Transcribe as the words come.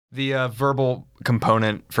The verbal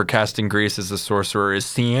component for casting Grease as a sorcerer is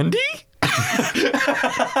Sandy?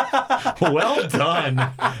 Well done.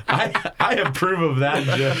 I approve of that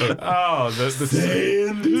joke. Oh, the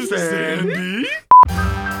Sandy?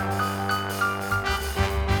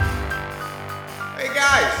 Hey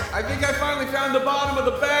guys, I think I finally found the bottom of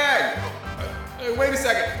the bag. Hey, wait a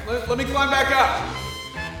second. Let me climb back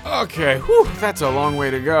up. Okay, whew, that's a long way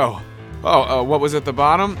to go. What was at the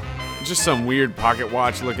bottom? Just some weird pocket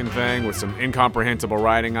watch looking thing with some incomprehensible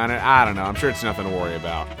writing on it. I don't know, I'm sure it's nothing to worry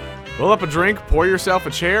about. Fill up a drink, pour yourself a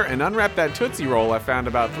chair, and unwrap that Tootsie Roll I found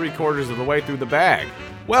about 3/4 of the way through the bag.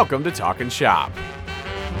 Welcome to Talkin Shop.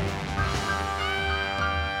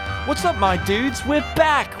 What's up, my dudes? We're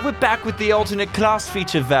back! We're back with the alternate class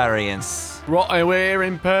feature variants. Right, we're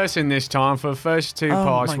in person this time for the first two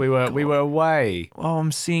parts. my We were away. Oh,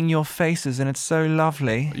 I'm seeing your faces and it's so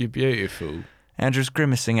lovely. You're beautiful. Andrew's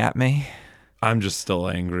grimacing at me. I'm just still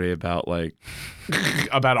angry about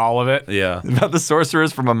About all of it. yeah, About the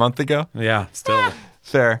sorcerers from a month ago? yeah. Still,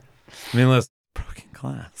 Fair. I mean, let's broken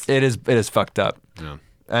glass. It is fucked up. Yeah.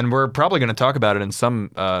 And we're probably going to talk about it in some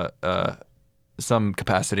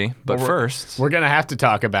capacity. But first, We're gonna have to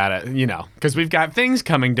talk about it, because we've got things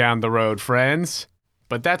coming down the road, friends.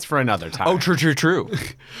 But that's for another time. oh, true.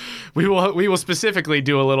 We will specifically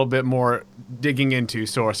do a little bit more digging into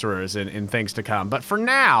sorcerers in things to come. But for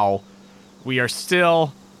now, we are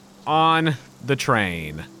still on the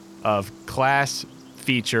train of class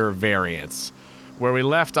feature variants. Where we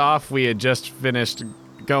left off, we had just finished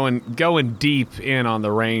going deep in on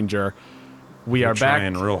the Ranger. We are back.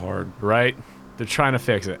 Trying real hard. Right? They're trying to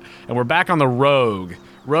fix it. And we're back on the Rogue.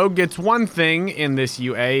 Rogue gets one thing in this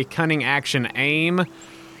UA, Cunning Action Aim.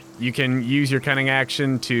 You can use your Cunning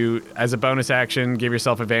Action to, as a bonus action, give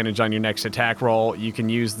yourself advantage on your next attack roll. You can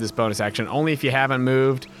use this bonus action only if you haven't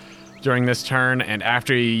moved during this turn, and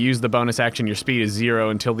after you use the bonus action, your speed is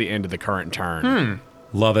 0 until the end of the current turn.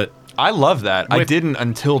 Love it. I love that. I didn't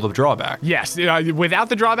until the drawback. Yes, without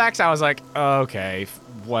the drawbacks, I was like, okay,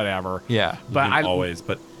 whatever. Yeah. But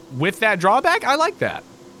But with that drawback, I like that.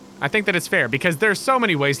 I think that it's fair because there's so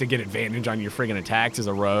many ways to get advantage on your friggin' attacks as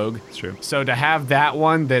a rogue. It's true. So to have that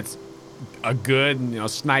one that's a good,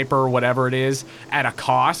 sniper, whatever it is, at a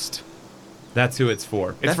cost, that's who it's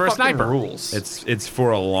for. it's for a fucking sniper. rules. It's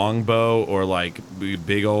for a longbow or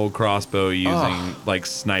big old crossbow using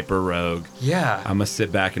sniper rogue. Yeah. I'm gonna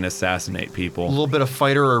sit back and assassinate people. A little bit of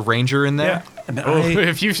fighter or ranger in there. And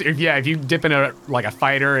If you dip in a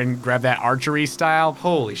fighter and grab that archery style,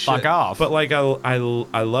 Holy shit. fuck off. But I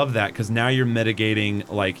love that because now you're mitigating,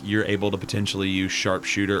 you're able to potentially use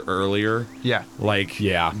sharpshooter earlier. Yeah.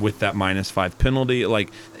 Yeah. With that -5 penalty.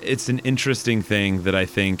 It's an interesting thing that I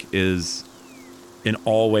think is in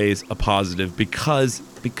all ways a positive because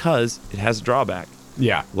it has a drawback.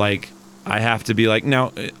 yeah. I have to be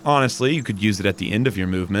now, honestly, you could use it at the end of your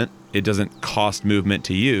movement. It doesn't cost movement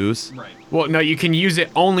to use. Right. Well, no, you can use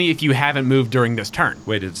it only if you haven't moved during this turn.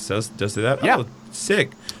 Wait, it does that? Yeah. Oh,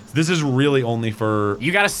 sick. This is really only for...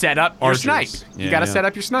 You got to set up your Archers. snipe. You Yeah, got to yeah. set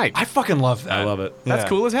up your snipe. I fucking love that. I love it. That's Yeah.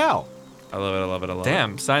 cool as hell. I love it.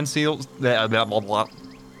 Damn. Sign sealed. Blah, blah, blah.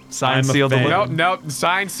 Sign I'm a sealed. fan. No,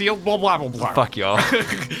 sign, sealed, blah, blah, blah, blah. Fuck y'all.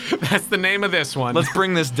 That's the name of this one. Let's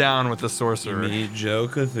bring this down with the sorcerer. Meet Joe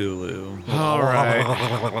Cthulhu. All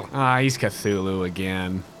right. He's Cthulhu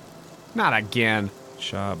again. Not again.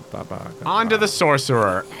 On to the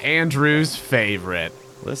sorcerer, Andrew's favorite.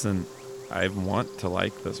 Listen, I want to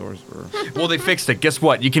like the sorcerer. Well, they fixed it. Guess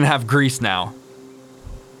what? You can have grease now.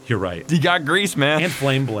 You're right. You got grease, man. And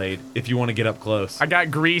flame blade if you want to get up close. I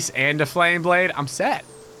got grease and a flame blade. I'm set.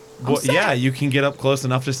 Well, yeah, you can get up close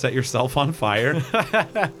enough to set yourself on fire.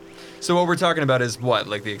 So what we're talking about is what?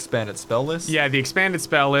 Like the expanded spell list? Yeah, the expanded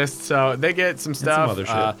spell list. So they get some stuff. other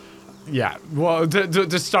shit. Yeah, well,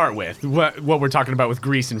 to start with, what we're talking about with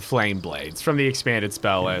grease and flame blades from the expanded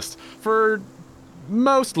spell list. For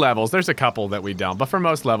most levels, there's a couple that we don't, but for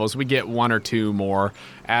most levels, we get 1 or 2 more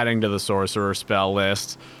adding to the sorcerer spell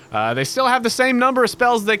list. They still have the same number of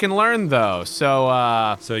spells they can learn, though,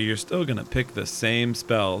 so... So you're still going to pick the same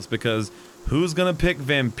spells because who's going to pick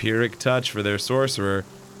Vampiric Touch for their sorcerer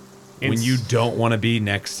when you don't want to be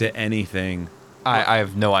next to anything? I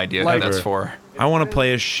have no idea what that's for. I want to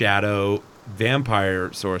play a shadow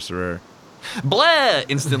vampire sorcerer. Blah!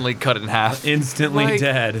 Instantly cut in half. Instantly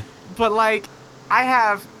dead. But,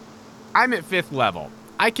 I'm at 5th level.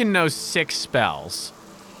 I can know 6 spells.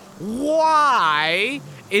 Why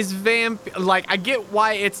is I get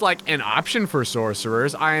why it's an option for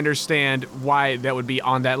sorcerers. I understand why that would be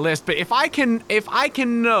on that list. But if I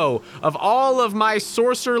can know of all of my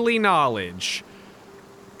sorcererly knowledge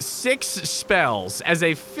 6 spells as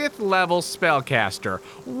a 5th level spellcaster.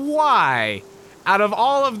 Why, out of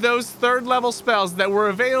all of those 3rd level spells that were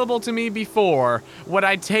available to me before, would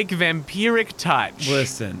I take Vampiric Touch?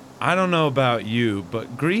 Listen, I don't know about you,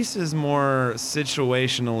 but Grease is more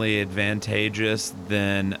situationally advantageous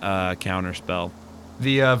than Counterspell.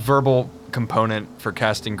 The verbal component for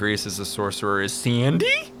casting Grease as a sorcerer is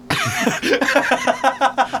Sandy?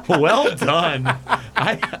 Well done.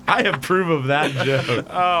 I approve of that joke.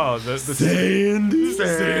 Oh, the Sandy.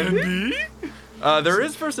 There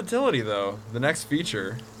is versatility, though. The next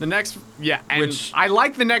feature. The next, yeah, and Which- I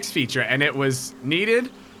like the next feature, and it was needed,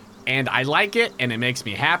 and I like it, and it makes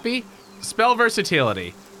me happy. Spell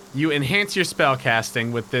versatility. You enhance your spell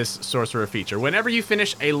casting with this sorcerer feature. Whenever you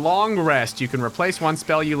finish a long rest, you can replace one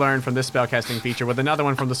spell you learned from this spell casting feature with another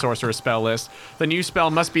one from the sorcerer spell list. The new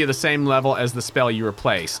spell must be at the same level as the spell you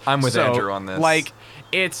replace. I'm with Andrew on this. Like,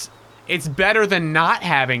 it's better than not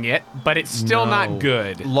having it, but it's still No. not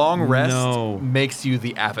good. Long rest No. makes you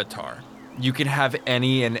the avatar. You can have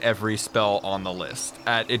any and every spell on the list.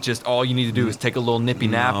 It just all you need to do is take a little nippy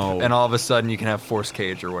nap, No. and all of a sudden you can have Force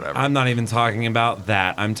Cage or whatever. I'm not even talking about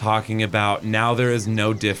that. I'm talking about now there is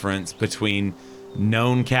no difference between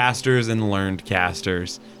known casters and learned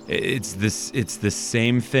casters. It's the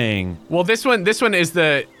same thing. Well, this one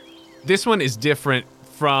is different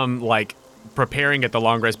from like preparing at the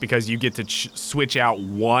long rest because you get to switch out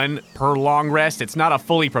one per long rest. It's not a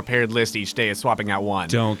fully prepared list each day. It's swapping out one.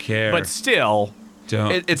 Don't care. But still,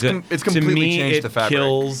 Don't. It's to completely me, changed it the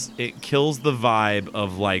fabric. It kills the vibe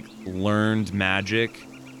of like learned magic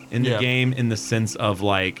in the Yeah. game, in the sense of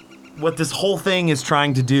like what this whole thing is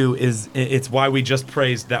trying to do is it's why we just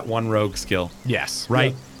praised that one rogue skill. yes.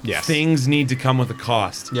 Right? Yes. Things need to come with a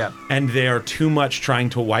cost. Yeah. And they are too much trying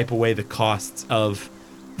to wipe away the costs of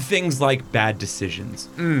things like bad decisions,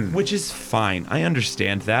 which is fine. I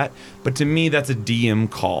understand that. But to me, that's a DM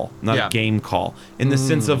call, not Yeah. a game call. In the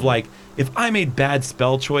sense of like, if I made bad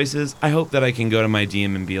spell choices, I hope that I can go to my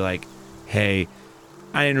DM and be like, hey,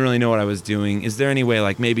 I didn't really know what I was doing. Is there any way,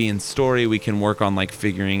 like, maybe in story we can work on, like,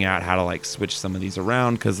 figuring out how to, like, switch some of these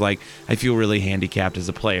around? Because, like, I feel really handicapped as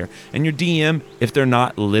a player. And your DM, if they're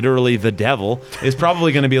not literally the devil, is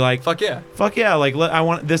probably going to be like, Fuck yeah. fuck yeah, like, I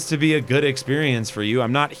want this to be a good experience for you.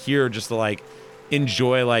 I'm not here just to, like,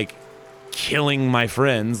 enjoy, like, killing my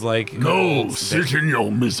friends. Like, sit in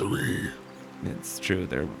your misery. it's true.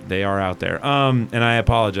 They are out there. And I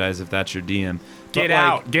apologize if that's your DM. Get But, like,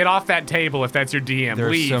 out. Get off that table if that's your DM. There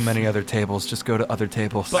are Leave. so many other tables. Just go to other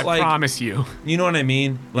tables. But, I like, promise you. you know what I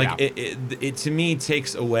mean? Like, Yeah. it to me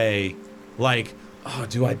takes away, like, oh,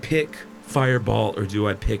 do I pick Fireball or do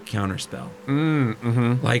I pick Counterspell?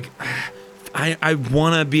 Like, I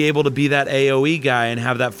want to be able to be that AoE guy and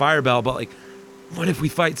have that Fireball, but, like, what if we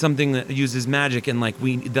fight something that uses magic and, like,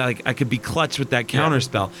 I could be clutch with that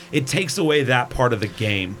Counterspell? It takes away that part of the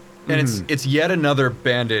game. And it's yet another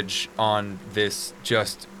bandage on this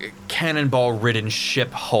just cannonball-ridden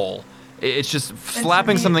ship hull. It's just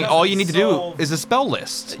slapping me, something. it All you need doesn't to do solve- is a spell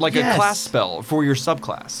list, like Yes. a class spell for your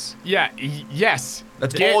subclass. Yeah. Yes.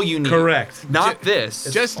 That's Get- all you need. Correct. Not this.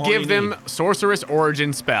 Just all give you them need. sorceress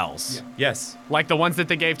origin spells. Yes. Like the ones that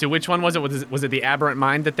they gave to which one was it? Was it the Aberrant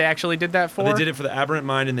Mind that they actually did that for? They did it for the Aberrant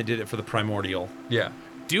Mind and they did it for the Primordial. Yeah.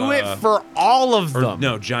 Do it for all of Or, them.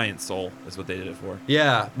 no, Giant Soul is what they did it for.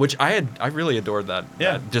 Yeah, which I really adored that.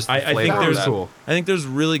 Just the I think flavor of there's that. cool. I think there's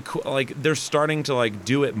really cool. Like they're starting to like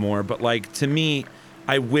do it more, but like to me,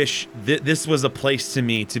 I wish this was a place to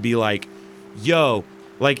me to be like, yo,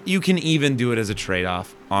 like you can even do it as a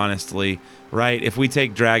trade-off. Honestly, right? If we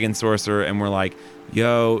take Dragon Sorcerer and we're like,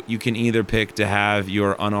 yo, you can either pick to have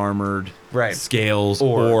your unarmored Right. scales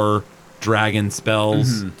Or- or dragon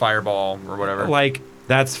spells, Fireball or whatever. like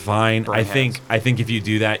that's fine. Burn I hands. think if you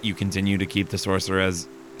do that, you continue to keep the sorcerer as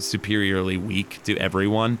superiorly weak to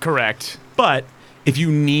everyone. Correct. But if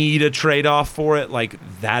you need a trade-off for it, like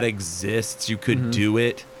that exists, you could do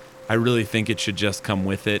it. I really think it should just come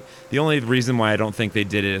with it. The only reason why I don't think they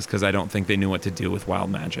did it is because I don't think they knew what to do with wild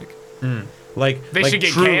magic. Like They like should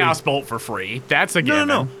get truly- Chaos Bolt for free. That's a No, given.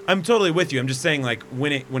 no, no. I'm totally with you. I'm just saying, like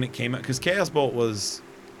when it came out, because Chaos Bolt was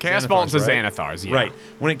Chaos Bolt's a Xanathar's, right? Xanathar's, yeah. Right.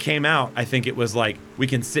 When it came out, I think it was like we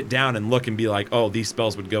can sit down and look and be like, oh, these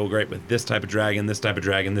spells would go great with this type of dragon, this type of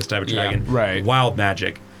dragon, this type of Yeah. dragon. Right. Wild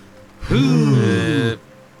magic.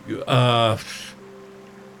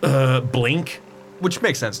 Blink. Which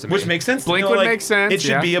makes sense to me. Which makes sense. Blink You know, would like, make sense, It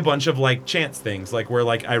should yeah. be a bunch of like chance things, like where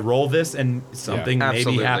like I roll this and something maybe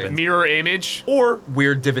absolutely. happens. Mirror image. Or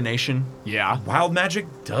weird divination. Yeah. wild magic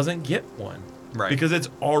doesn't get one. Right. Because it's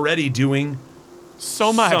already doing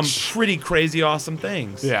So much. some pretty crazy awesome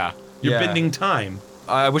things. yeah. You're Yeah. bending time.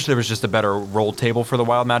 I wish there was just a better roll table for the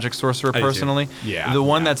Wild Magic Sorcerer, I do too. personally. Yeah, The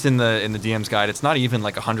one that's in the DM's guide, it's not even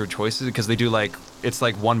like 100 choices because they do like, it's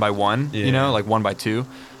like 1 by 1, you know, like 1 by 2.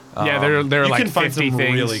 Yeah, there are You like can find 50 some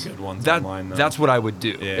things. really good ones That online, though. that's what I would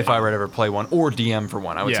do Yeah. if I were to ever play one or DM for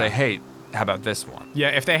one. I would Yeah. say, hey, how about this one? Yeah,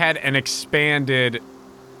 if they had an expanded 'Cause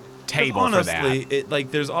table honestly, for that. it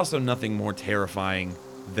like there's also nothing more terrifying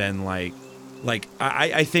than like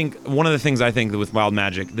I think one of the things I think that with Wild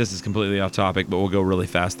Magic, this is completely off topic, but we'll go really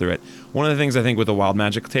fast through it. One of the things I think with the Wild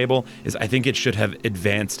Magic table is I think it should have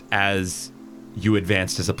advanced as you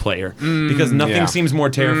advanced as a player, because nothing yeah. seems more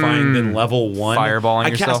terrifying than level 1. Fireballing I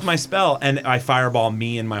yourself. cast my spell and I fireball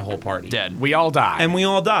me and my whole party. Dead. We all die. And we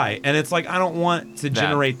all die. And it's like, I don't want to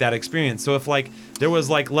generate that experience. So if like there was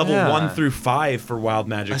like level Yeah. 1 through 5 for Wild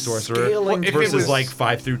Magic Sorcerer scaling if it versus was- like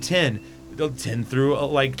 5 through 10, 10 through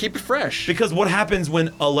like Keep it fresh. because what happens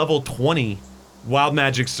when a level 20 Wild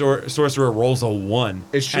Magic Sorcerer rolls a 1?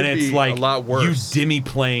 It should and it's be like a lot worse. you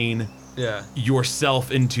demi-plane yeah.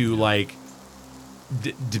 yourself into like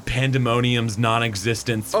Pandemonium's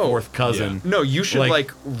non-existence fourth cousin. No, you should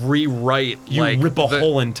like rewrite. You like, rip a the-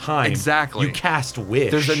 hole in time. Exactly. You cast Wish.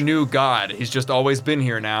 There's a new god. He's just always been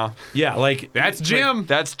here now. yeah, like That's Jim.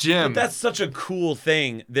 That's Jim. But that's such a cool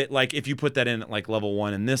thing that, like, if you put that in at like level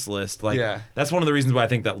 1 in this list, like, Yeah. that's one of the reasons why I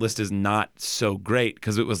think that list is not so great,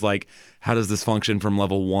 because it was like, how does this function from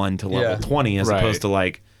level 1 to level Yeah. 20, as Right. opposed to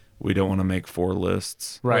like, we don't want to make 4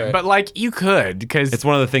 lists. right. Right. But like you could, because It's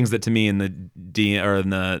one of the things that to me in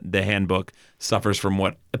the handbook suffers from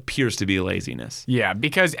what appears to be laziness. yeah,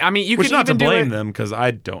 because I mean you Which could not to even do blame it. them, because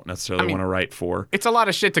I don't necessarily want to write 4. It's a lot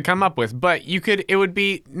of shit to come up with, but it would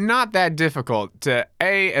be not that difficult to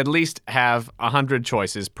at least have 100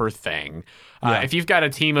 choices per thing. If you've got a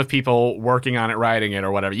team of people working on it, writing it,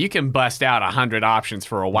 or whatever, you can bust out 100 options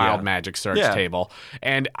for a Wild Magic search Yeah. table.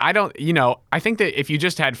 And I think that if you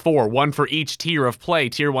just had 4, one for each tier of play,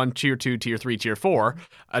 tier 1, tier 2, tier 3, tier 4,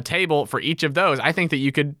 a table for each of those, I think that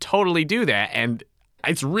you could totally do that. And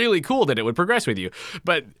it's really cool that it would progress with you.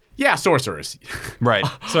 But yeah, sorcerers. right.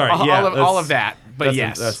 Sorry, all of that. But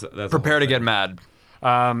yes. that's Prepare to get mad.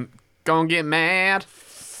 Gonna get mad.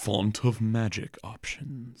 font of magic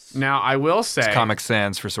options. Now, I will say... Comic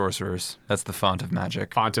Sans for sorcerers. That's the font of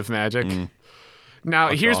magic. Font of Magic. Now,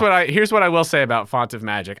 here's what I will say about Font of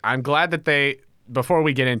Magic. I'm glad that before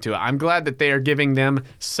we get into it, I'm glad that they are giving them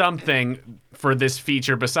something for this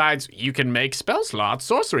feature besides you can make spell slots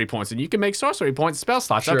sorcery points, and you can make sorcery points spell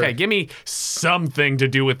slots. Sure. Okay, give me something to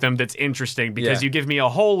do with them that's interesting, because Yeah. you give me a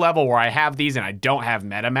whole level where I have these and I don't have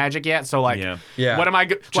meta magic yet. So like, Yeah. what am I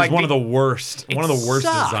Which is one of the worst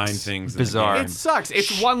sucks. design things. Bizarre. In the It sucks.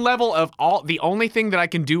 It's one level of all. The only thing that I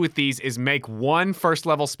can do with these is make one first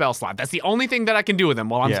level spell slot. That's the only thing that I can do with them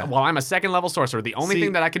while I'm a second level sorcerer. The only See-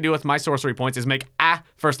 thing that I can do with my sorcery points is make a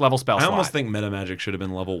first level spell I slot. almost think meta magic should have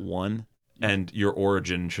been level 1, and your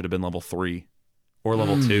origin should have been level 3 or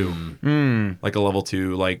level 2. Like a level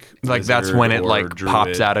 2, like Like that's wizard when it or like druid.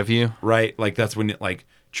 pops out of you. Right, like that's when it like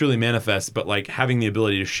truly manifests. But like having the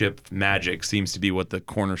ability to ship magic seems to be what the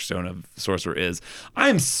cornerstone of sorcerer is.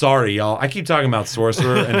 I'm sorry, y'all. I keep talking about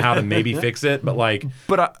sorcerer and how to maybe fix it, but like,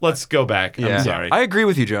 let's go back. Yeah. I'm sorry. I agree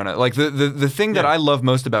with you, Jonah. Like the thing that I love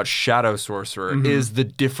most about Shadow Sorcerer is the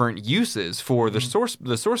different uses for the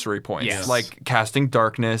sorcery points. Yes. Like casting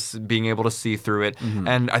darkness, being able to see through it,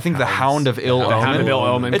 and I think the Hound of Ill the Omen. Hound of Ill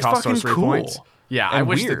Omen it's costs fucking sorcery cool. points. Yeah, I and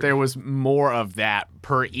wish that weird. there was more of that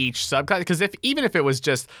per each subclass. Because even if it was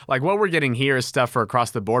just like what we're getting here is stuff for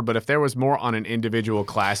across the board, but if there was more on an individual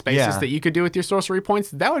class basis Yeah. that you could do with your sorcery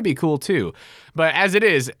points, that would be cool too. But as it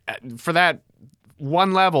is, for that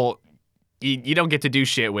one level, you don't get to do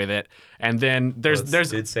shit with it. And then there's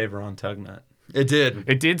did save Ron Tugnut. It did.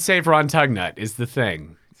 it did save Ron Tugnut is the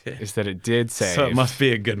thing. Is that it did save. So it must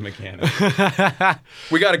be a good mechanic.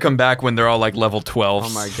 We got to come back when they're all like level 12. Oh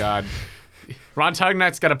my god. Ron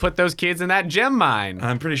Tugnut's got to put those kids in that gem mine.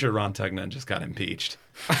 I'm pretty sure Ron Tugnut just got impeached.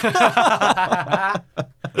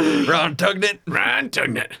 Ron Tugnut. Ron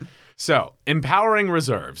Tugnut. So, empowering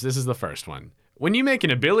reserves. This is the first one. When you make an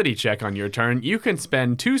ability check on your turn, you can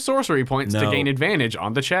spend 2 sorcery points to No. gain advantage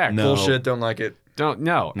on the check. No. Bullshit. Don't like it. And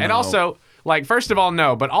No. also, like, first of all,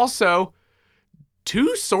 no, but also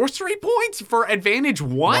 2 sorcery points for advantage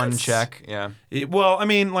once? One check. Yeah. Well, I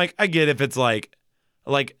mean, like I get if it's like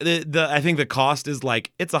the I think the cost is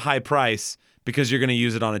like it's a high price because you're going to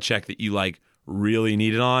use it on a check that you like really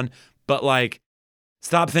need it on, but like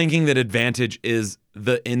Stop thinking that advantage is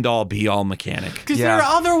the end-all be-all mechanic. Because there are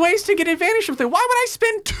other ways to get advantage from things. Why would I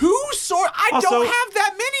spend 2 swords? I Also- don't have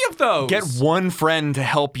that many of those. Get one friend to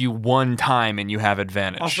help you one time and you have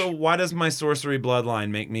advantage. Also, why does my sorcery bloodline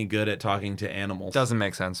make me good at talking to animals? Doesn't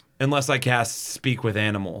make sense. Unless I cast Speak with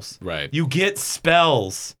Animals. Right. You get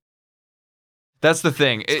spells. That's the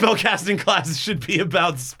thing. Spellcasting classes should be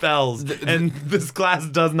about spells, and this class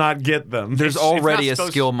does not get them. There's It's already not a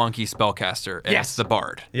supposed- skill monkey spellcaster, and Yes. it's the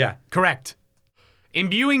bard. Yeah. Correct.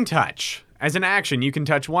 Imbuing touch. As an action, you can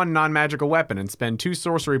touch one non-magical weapon and spend 2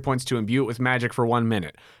 sorcery points to imbue it with magic for 1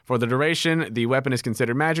 minute. For the duration, the weapon is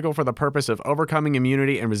considered magical for the purpose of overcoming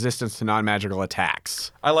immunity and resistance to non-magical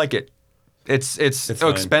attacks. I like it. It's fine.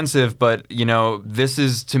 expensive, but this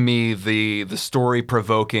is to me the story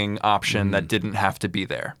provoking option that didn't have to be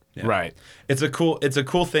there. Yeah. Right. It's a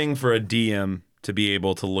cool thing for a DM to be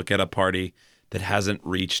able to look at a party that hasn't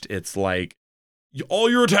reached its all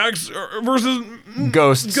your attacks versus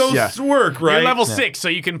Ghosts. work, right? You're level 6, so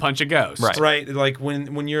you can punch a ghost. Right. Right. Like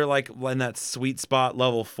when you're in that sweet spot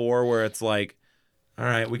level 4 where it's like, all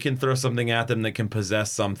right, we can throw something at them that can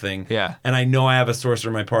possess something. Yeah. And I know I have a sorcerer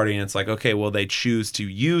in my party, and it's like, okay, well, they choose to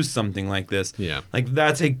use something like this. Yeah. Like,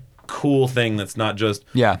 that's a cool thing that's not just,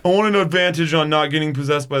 Yeah. I want an advantage on not getting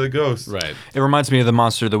possessed by the ghost. Right. It reminds me of the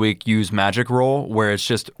Monster of the Week use magic roll, where it's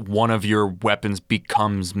just one of your weapons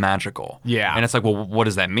becomes magical. Yeah. And it's like, well, what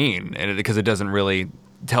does that mean? Because it doesn't really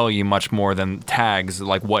tell you much more than tags,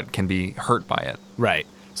 like what can be hurt by it. Right.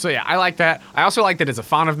 So yeah, I like that. I also like that it's a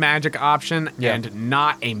font of magic option Yeah. and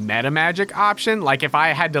not a meta magic option. Like if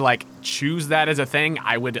I had to choose that as a thing,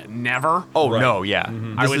 I would never. Oh, Right. no, yeah.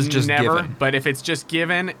 I This would is just never. given. But if it's just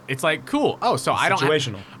given, it's like cool. Oh, so I don't.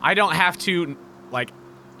 situational. I don't have to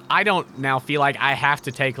I don't now feel like I have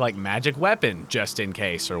to take magic weapon just in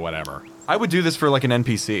case or whatever. I would do this for an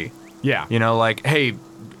NPC. Yeah. Hey,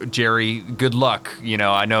 Jerry, good luck.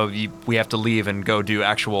 I know we have to leave and go do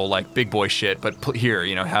actual big boy shit, but here,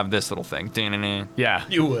 have this little thing. Yeah.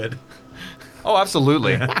 You would. Oh,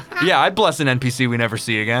 absolutely. Yeah, I'd bless an NPC we never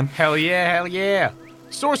see again. Hell yeah, hell yeah.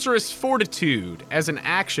 Sorceress Fortitude. As an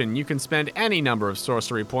action, you can spend any number of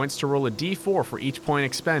sorcery points to roll a d4 for each point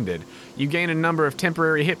expended. You gain a number of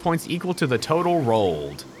temporary hit points equal to the total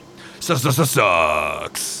rolled.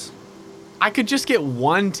 Sucks. I could just get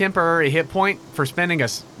 1 temporary hit point for spending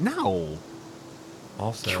No.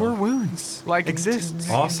 Also. Cure wounds. Exists.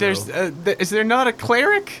 Also. Is there not a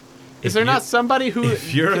cleric? Is there not somebody who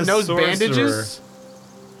if you're a knows sorcerer- bandages?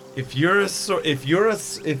 If you're a sorcerer,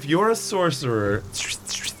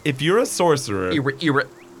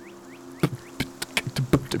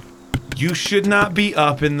 you should not be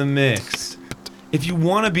up in the mix. If you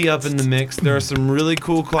want to be up in the mix, there are some really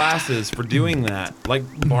cool classes for doing that, like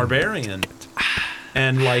Barbarian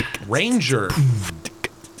and Ranger.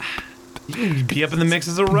 You can be up in the mix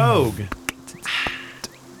as a rogue.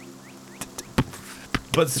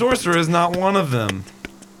 But Sorcerer is not one of them.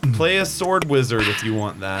 Play a Sword Wizard if you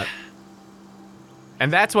want that.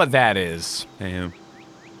 And that's what that is. Damn.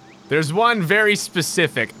 There's one very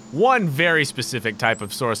specific type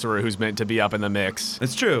of sorcerer who's meant to be up in the mix.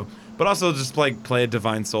 It's true. But also just play a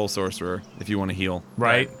Divine Soul Sorcerer if you want to heal.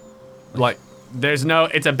 Right?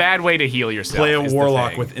 It's a bad way to heal yourself. Play a is the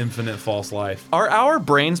Warlock thing. with infinite false life. Are our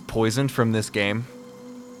brains poisoned from this game?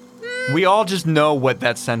 We all just know what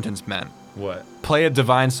that sentence meant. What? Play a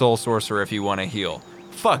Divine Soul Sorcerer if you want to heal.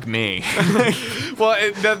 Fuck me. Well,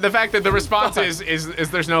 the fact that the response is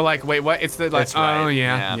there's no wait, what? It's the That's right. oh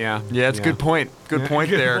yeah. Yeah, it's a good point. Good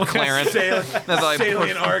point there, Clarence. That's like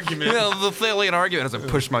Salient argument. Yeah, the salient argument as I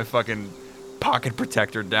push my fucking pocket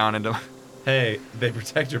protector down into. Hey, they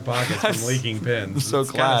protect your pockets from leaking pins. I'm so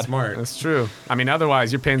it's kinda glad. smart. That's true. I mean,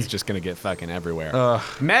 otherwise your pin's just gonna get fucking everywhere.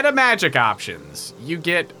 Meta magic options. You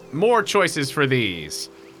get more choices for these.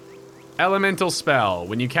 Elemental spell.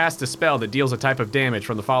 When you cast a spell that deals a type of damage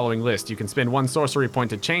from the following list, you can spend 1 sorcery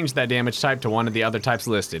point to change that damage type to one of the other types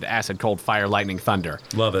listed. Acid, cold, fire, lightning, thunder.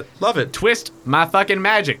 Love it. Love it. Twist my fucking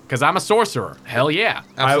magic, because I'm a sorcerer. Hell yeah.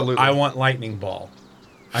 Absolutely. I want Lightning Ball.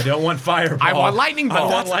 I don't want Fireball. I want Lightning Ball. I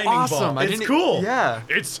want That's Lightning awesome. Ball. I It's didn't- cool. Yeah.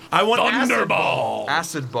 It's I want Thunderball.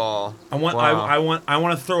 Acid ball. I want. Wow. I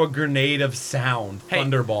want to throw a grenade of sound. Hey.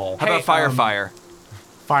 Thunderball. How about fire, um, fire?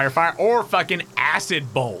 Fire, or fucking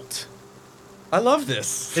acid bolt. I love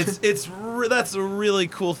this. That's a really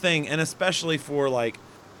cool thing, and especially for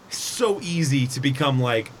so easy to become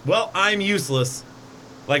well, I'm useless.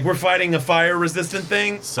 We're fighting a fire resistant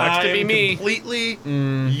thing. Sucks to be me. Completely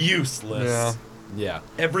useless. Yeah. Yeah.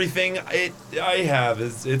 Everything I have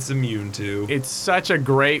it's immune to. It's such a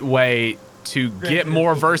great way to get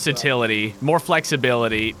more versatility, more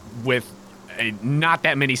flexibility with not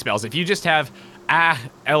that many spells. If you just have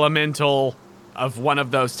elemental of one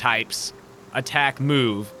of those types, attack,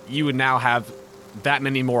 move, you would now have that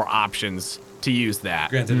many more options to use that.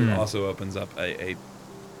 Granted, it also opens up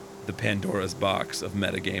the Pandora's box of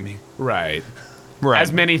metagaming. Right. Right.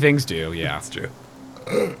 As many things do, yeah. That's true.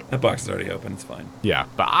 That box is already open. It's fine. Yeah,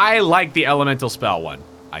 but I like the elemental spell one.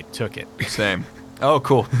 I took it. Same. Oh,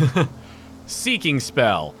 cool. Seeking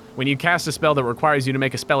spell. When you cast a spell that requires you to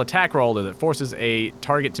make a spell attack roll or that forces a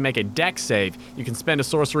target to make a dex save, you can spend a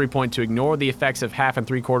sorcery point to ignore the effects of 1/2 and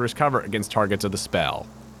 3/4 cover against targets of the spell.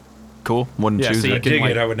 Cool. Wouldn't Yeah, choose so you it. can, Dig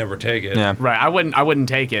like- it. I would never take it. Yeah. Right, I wouldn't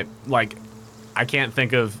take it. Like, I can't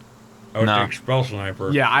think of. I would No. take Spell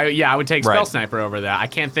Sniper. Yeah, I would take Spell Right. Sniper over that. I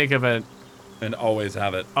can't think of And always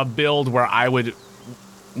have it. a build where I would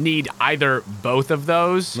need either both of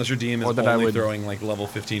those. Unless your DM or is that I only would- throwing like level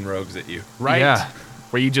 15 rogues at you. Right? Yeah.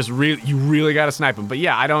 Where you just really got to snipe them. But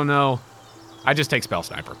yeah, I don't know. I just take Spell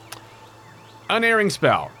Sniper. Unerring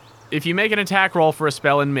spell. If you make an attack roll for a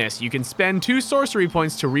spell and miss, you can spend 2 sorcery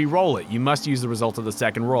points to re-roll it. You must use the result of the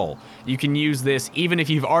second roll. You can use this even if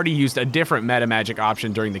you've already used a different meta magic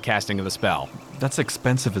option during the casting of the spell. That's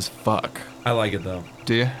expensive as fuck. I like it though.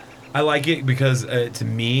 Do you? I like it because to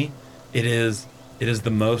me, it is the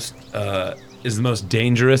most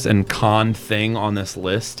dangerous and con thing on this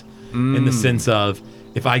list, in the sense of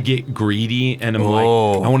if I get greedy and I'm like,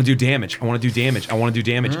 I want to do damage,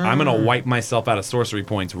 I'm gonna wipe myself out of sorcery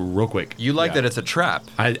points real quick. You like that it's a trap,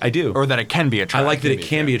 I do. or that it can be a trap. I like that it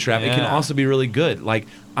can be a trap. It can Yeah. also be really good. Like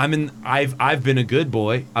I've been a good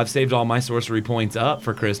boy. I've saved all my sorcery points up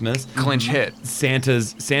for Christmas. Clinch hit.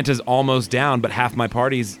 Santa's almost down, but half my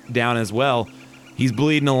party's down as well. He's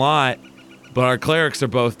bleeding a lot, but our clerics are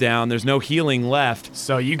both down. There's no healing left.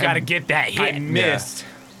 So you got to get that hit. I missed.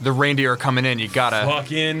 The reindeer are coming in. You gotta.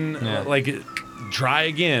 Fucking try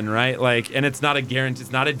again, right? Like, and it's not a guarantee.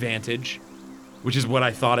 It's not advantage, which is what I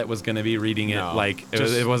thought it was going to be. Reading it, No, like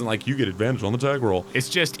just- it wasn't like you get advantage on the tag roll. It's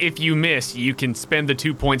just if you miss, you can spend the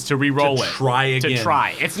 2 points to re-roll To it. try again. To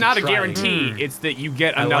try. It's not a try guarantee. again. It's that you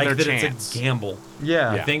get I another like that chance. it's a gamble. Yeah.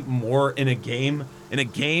 I think more in a game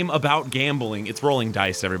about gambling. It's rolling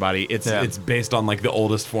dice, everybody. It's based on like the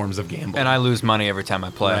oldest forms of gambling. And I lose money every time I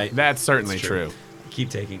play. Right. That's certainly It's true. Keep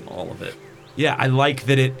taking all of it. Yeah, I like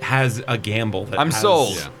that it has a gamble. That I'm has-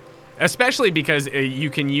 sold. Yeah. Especially because you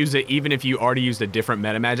can use it even if you already used a different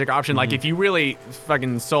meta magic option. Like if you really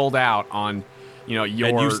fucking sold out on, your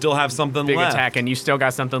And you still have something big left. attack and you still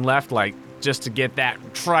got something left, like just to get that,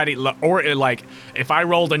 try to, or like if I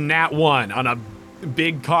rolled a nat 1 on a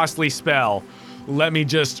big costly spell, let me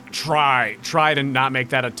just try to not make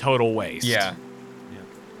that a total waste. Yeah.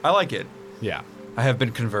 I like it. Yeah. I have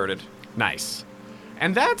been converted. Nice.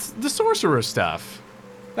 And that's the sorcerer stuff.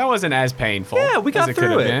 That wasn't as painful. Yeah, we got as through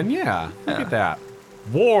could have it. been. Yeah, look at that.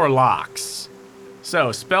 Warlocks.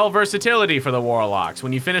 So, spell versatility for the warlocks.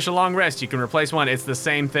 When you finish a long rest, you can replace one. It's the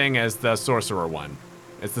same thing as the sorcerer one.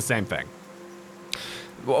 It's the same thing.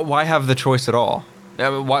 Why have the choice at all?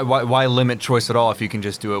 Why limit choice at all if you can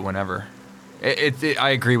just do it whenever? I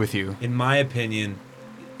agree with you. In my opinion,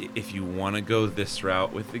 if you want to go this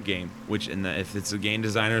route with the game, if it's the game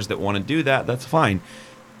designers that want to do that, that's fine.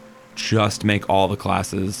 Just make all the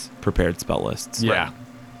classes prepared spell lists. Yeah.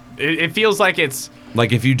 It feels like it's...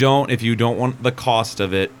 Like if you don't want the cost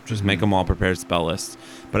of it, just make them all prepared spell lists.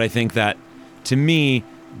 But I think that, to me,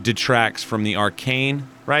 detracts from the arcane,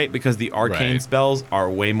 right? Because the arcane Right. spells are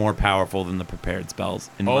way more powerful than the prepared spells,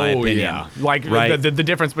 in my opinion. yeah. Like right? the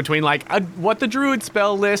difference between like what the druid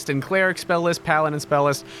spell list and cleric spell list, paladin spell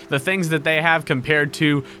list, the things that they have compared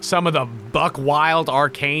to some of the buck wild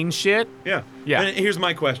arcane shit. Yeah. Yeah. And here's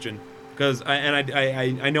my question, because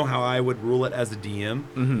I know how I would rule it as a DM.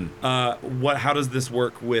 Mm-hmm. How does this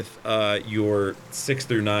work with your 6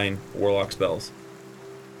 through 9 warlock spells?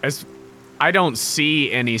 I don't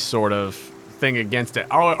see any sort of thing against it.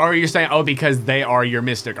 Or you're saying, because they are your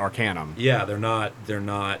mystic arcanum. Yeah, they're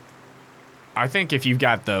not. I think if you've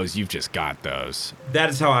got those, you've just got those. That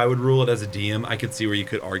is how I would rule it as a DM. I could see where you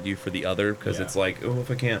could argue for the other, because it's like,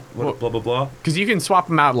 if I can't, blah blah blah. Because you can swap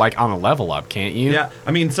them out like on a level up, can't you? Yeah,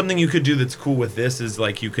 I mean, something you could do that's cool with this is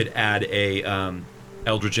like you could add a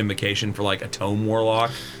Eldritch Invocation for like a Tome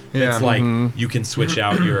Warlock. Yeah. It's like you can switch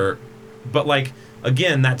out your, but like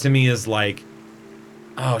again, that to me is like,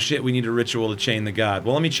 oh shit, we need a ritual to chain the god.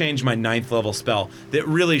 Well, let me change my 9th level spell. That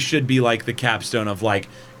really should be like the capstone of like,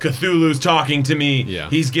 Cthulhu's talking to me. Yeah.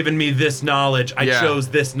 He's given me this knowledge. I Yeah. chose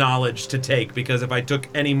this knowledge to take, because if I took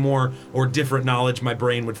any more or different knowledge, my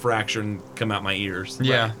brain would fracture and come out my ears.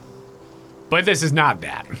 Yeah. But this is not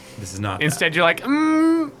that. This is not Instead, you're like,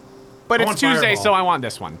 but I it's want Tuesday, Fireball. so I want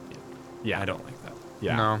this one. Yeah. I don't like that.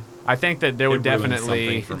 Yeah. No. I think that there would It ruins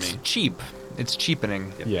definitely. something for It's me. cheap. It's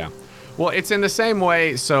cheapening. Yeah. Well, it's in the same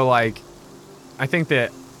way. So, like, I think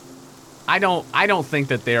that I don't think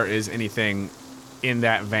that there is anything in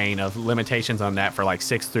that vein of limitations on that for like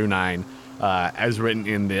 6 through 9, as written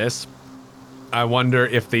in this. I wonder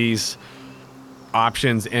if these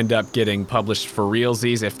options end up getting published for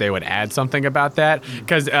realsies, if they would add something about that.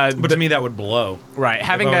 Because But to me, that would blow. right,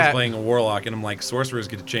 having if I was that playing a warlock and I'm like, sorcerers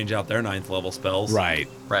get to change out their 9th level spells. right.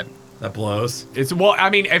 Right. That blows. It's well, I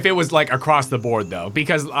mean, if it was like across the board though,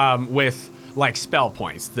 because with like spell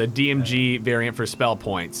points, the DMG variant for spell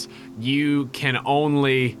points, you can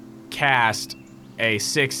only cast a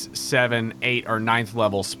 6, 7, 8, or 9th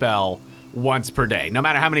level spell once per day. No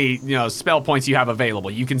matter how many spell points you have available,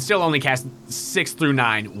 you can still only cast 6 through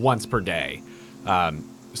 9 once per day,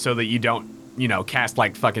 so that you don't cast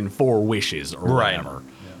like fucking 4 wishes or Right.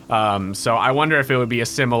 whatever. So I wonder if it would be a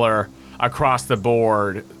similar across the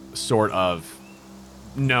board sort of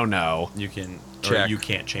no. You can, or Check. you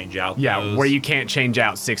can't change out Yeah, those. where you can't change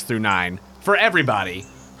out 6 through 9 for everybody.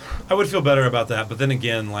 I would feel better about that, but then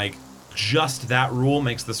again, like, just that rule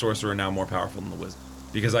makes the sorcerer now more powerful than the wizard.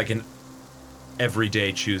 Because I can every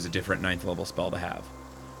day choose a different 9th level spell to have.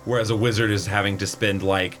 Whereas a wizard is having to spend,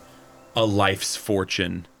 like, a life's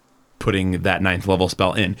fortune putting that 9th level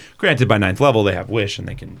spell in. Granted, by 9th level, they have wish and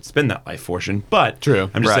they can spend that life fortune, but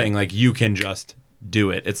True. I'm just Right. saying, like, you can just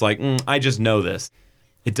do it. It's like, I just know this.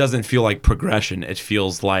 It doesn't feel like progression. It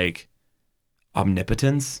feels like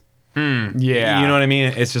omnipotence. Yeah. You know what I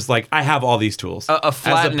mean? It's just like, I have all these tools. A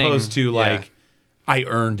flattening, as opposed to, yeah. like, I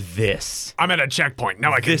earned this. I'm at a checkpoint.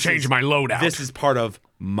 Now I can This change is- my loadout. This is part of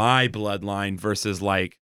my bloodline versus,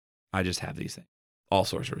 like, I just have these things. All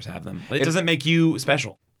sorcerers have them. It doesn't make you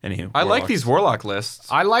special. Anywho. I like warlocks. these warlock lists.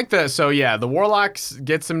 I like that. So yeah, the warlocks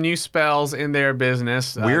get some new spells in their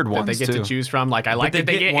business. Weird that ones, they get too. to choose from. Like I But like that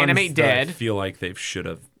they get ones animate that I dead. feel like they should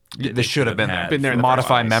have. They should have been there. Been there in the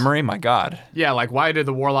Modify first place. memory. My God. Yeah, like why did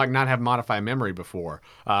the warlock not have modify memory before?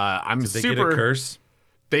 I'm Did they super. get a curse?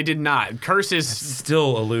 They did not. Curse is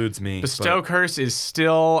Still eludes me. bestow curse is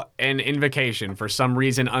still an invocation for some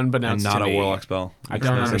reason and unbeknownst not to a me. warlock spell. I Makes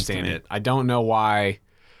don't no sense to understand me. it. I don't know why.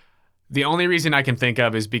 The only reason I can think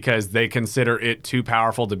of is because they consider it too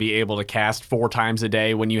powerful to be able to cast 4 times a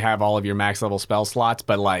day when you have all of your max level spell slots.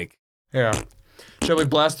 But like, Yeah. Shall we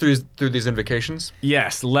blast through these invocations?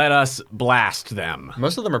 yes, let us blast them.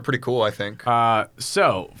 Most of them are pretty cool, I think.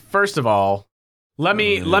 So first of all, let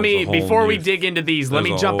me there's a whole before we new- dig into these, let there's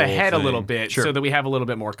me a jump whole ahead a little thing. bit Sure. so that we have a little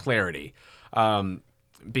bit more clarity.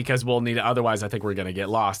 Because we'll need otherwise I think we're going to get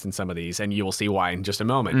lost in some of these, and you will see why in just a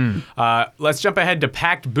moment. Let's jump ahead to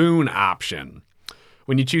Packed Boon option.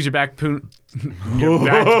 When you choose your back boon, when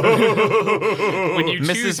you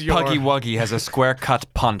choose Mrs. your Puggy Wuggy has a square cut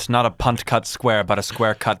punt, not a punt cut square, but a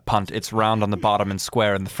square cut punt. It's round on the bottom and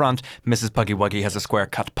square in the front. Mrs. Puggy Wuggy has a square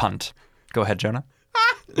cut punt. Go ahead, Jonah.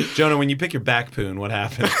 Jonah, when you pick your back poon, what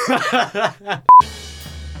happens?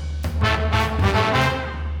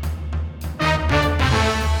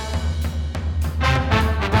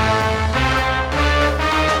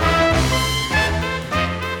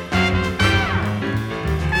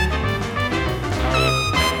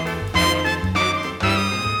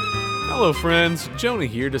 Hello, friends. Jonah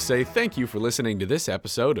here to say thank you for listening to this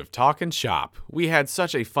episode of Talkin' Shop. We had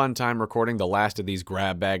such a fun time recording the last of these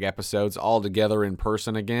grab bag episodes all together in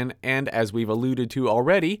person again, and as we've alluded to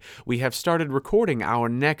already, we have started recording our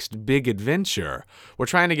next big adventure. We're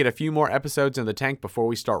trying to get a few more episodes in the tank before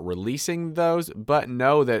we start releasing those, but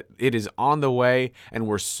know that it is on the way, and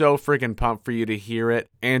we're so freaking pumped for you to hear it.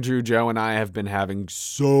 Andrew, Joe, and I have been having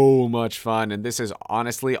so much fun, and this is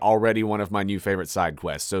honestly already one of my new favorite side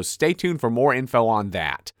quests, so stay tuned for more info on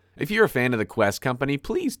that. If you're a fan of the Quest Company,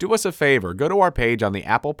 please do us a favor. Go to our page on the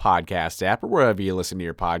Apple Podcast app or wherever you listen to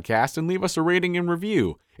your podcast and leave us a rating and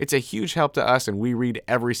review. It's a huge help to us, and we read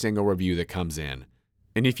every single review that comes in.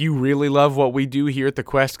 And if you really love what we do here at the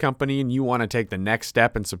Quest Company and you want to take the next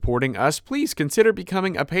step in supporting us, please consider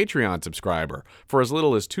becoming a Patreon subscriber. For as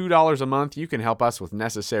little as $2 a month, you can help us with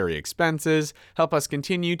necessary expenses, help us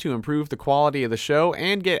continue to improve the quality of the show,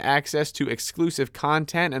 and get access to exclusive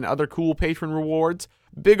content and other cool patron rewards.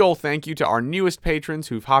 Big ol' thank you to our newest patrons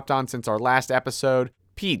who've hopped on since our last episode.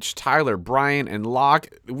 Peach, Tyler, Brian, and Locke.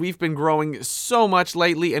 We've been growing so much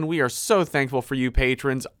lately, and we are so thankful for you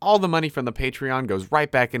patrons. All the money from the Patreon goes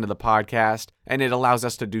right back into the podcast, and it allows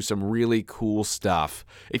us to do some really cool stuff.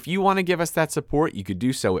 If you want to give us that support, you could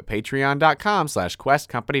do so at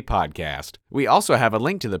patreon.com/questcompanypodcast. We also have a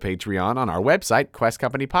link to the Patreon on our website,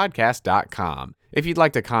 questcompanypodcast.com. If you'd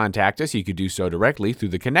like to contact us, you could do so directly through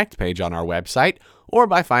the Connect page on our website or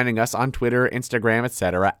by finding us on Twitter, Instagram,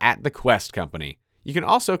 etc. at The Quest Company. You can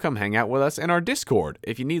also come hang out with us in our Discord.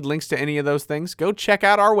 If you need links to any of those things, go check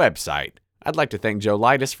out our website. I'd like to thank Joe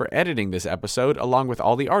Lightus for editing this episode, along with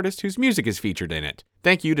all the artists whose music is featured in it.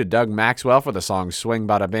 Thank you to Doug Maxwell for the song Swing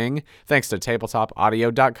Bada Bing. Thanks to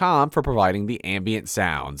TabletopAudio.com for providing the ambient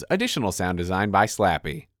sounds. Additional sound design by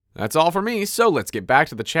Slappy. That's all for me, so let's get back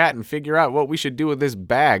to the chat and figure out what we should do with this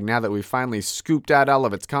bag now that we've finally scooped out all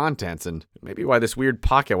of its contents, and maybe why this weird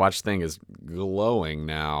pocket watch thing is glowing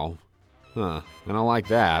now. I don't like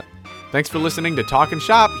that. Thanks for listening to Talkin'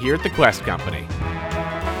 Shop here at the Quest Company.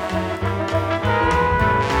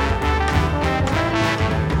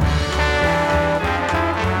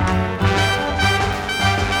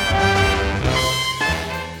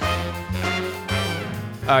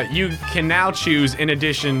 You can now choose, in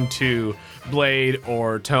addition to blade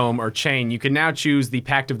or tome or chain, you can now choose the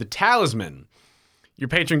Pact of the Talisman. Your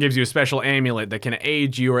patron gives you a special amulet that can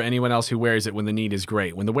aid you or anyone else who wears it when the need is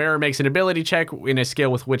great. When the wearer makes an ability check in a skill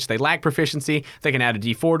with which they lack proficiency, they can add a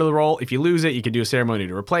d4 to the roll. If you lose it, you can do a ceremony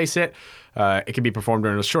to replace it. It can be performed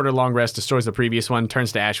during a short or long rest, destroys the previous one,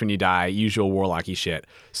 turns to ash when you die, usual warlocky shit.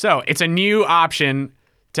 So it's a new option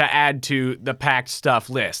to add to the packed stuff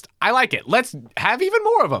list. I like it. Let's have even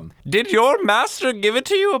more of them. Did your master give it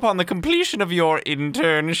to you upon the completion of your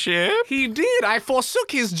internship? He did. I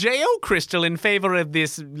forsook his J.O. crystal in favor of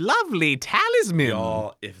this lovely talisman.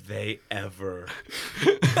 Y'all, if they ever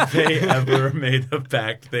made a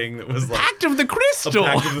pact thing that was like Pact of the Crystal.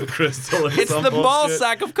 a pact of the crystal, It's the ball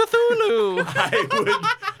sack of Cthulhu.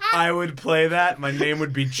 I would play that. My name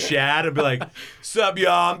would be Chad. I'd be like, "Sup,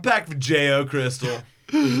 y'all? I'm packed for J.O. crystal."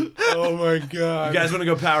 Oh my god. You guys want to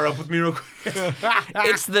go power up with me real quick?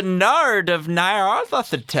 It's the Nard of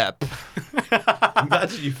Nyarlathotep. I'm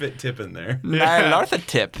glad you fit tip in there.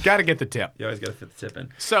 Nyarlathotep. Gotta get the tip. You always got to fit the tip in.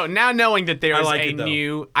 So now knowing that there's like a it, though.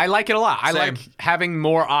 new... I like it a lot. I Same. like having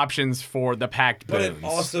more options for the packed But boons. it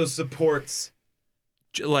also supports,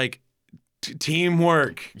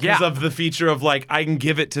 teamwork because Yeah. of the feature of I can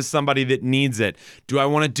give it to somebody that needs it. Do I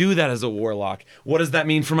want to do that as a warlock? What does that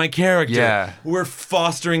mean for my character? Yeah. We're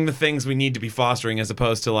fostering the things we need to be fostering as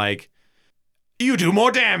opposed to you do more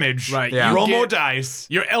damage. Right, Yeah. you Roll get- more dice.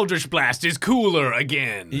 Your Eldritch Blast is cooler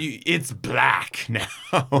again. It's black now.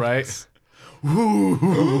 Right?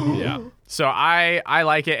 Yeah. So I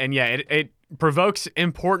like it, and yeah, it provokes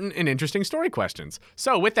important and interesting story questions.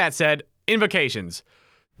 So with that said, invocations.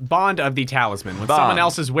 Bond of the Talisman. When someone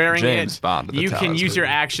else is wearing James it, Bond of the you can use Talisman. your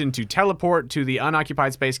action to teleport to the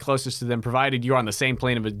unoccupied space closest to them, provided you're on the same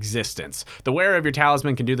plane of existence. The wearer of your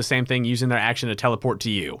talisman can do the same thing using their action to teleport to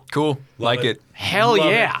you. Cool. Like it. Hell Love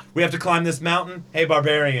yeah. it. We have to climb this mountain. Hey,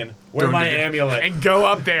 barbarian, wear my amulet. And go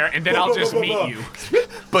up there, and then I'll just meet you.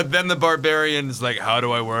 But then the barbarian's like, how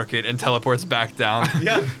do I work it? And teleports back down.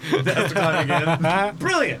 Yeah, that's to climb again.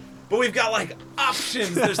 Brilliant. But we've got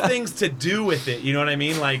options. There's things to do with it. You know what I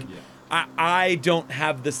mean? I don't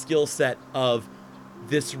have the skill set of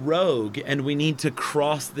this rogue, and we need to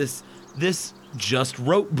cross this just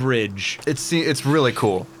rope bridge. It's really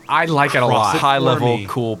cool. I like it a lot. High level, me.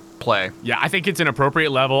 cool play. Yeah, I think it's an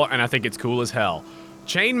appropriate level, and I think it's cool as hell.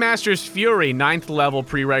 Chainmaster's Fury, 9th level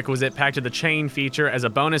prerequisite, packed to the chain feature. As a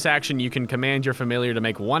bonus action, you can command your familiar to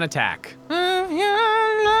make one attack.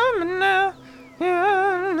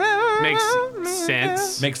 Makes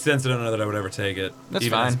sense. Makes sense. I don't know that I would ever take it. That's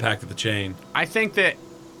even as fine. Pact of the Chain. I think that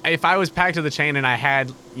if I was packed to the chain and I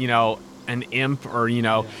had, an imp, or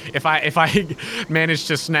if I managed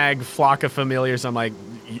to snag flock of familiars, I'm like,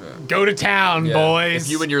 go to town, Yeah. boys.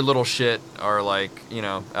 If you and your little shit are out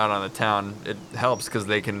on the town, it helps because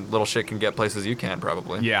little shit can get places you can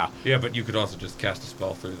probably. Yeah, Yeah, but you could also just cast a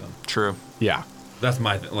spell through them. True. yeah, That's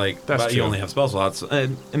my That's but true. you only have spell slots.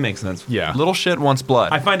 It makes sense. yeah. Little shit wants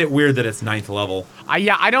blood. I find it weird that it's 9th level.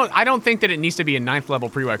 I don't think that it needs to be a 9th level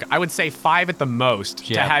prereq. I would say 5 at the most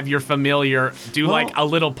to Yeah. have your familiar do Well, a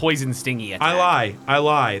little poison stingy attack. I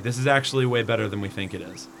lie. This is actually way better than we think it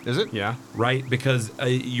is. Is it? Yeah. Right? Because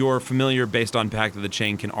your familiar, based on Pact of the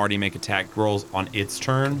Chain, can already make attack rolls on its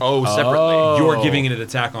turn. Oh, separately. Oh. You're giving it an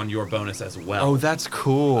attack on your bonus as well. Oh, that's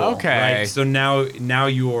cool. Okay. Right? So now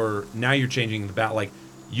you're changing the bat.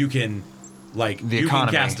 You can you economy. can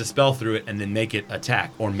cast a spell through it and then make it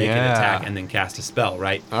attack, or make it Yeah. attack and then cast a spell.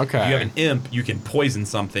 Right? Okay. If you have an imp, you can poison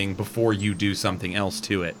something before you do something else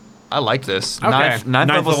to it. I like this. Okay. Ninth Ninth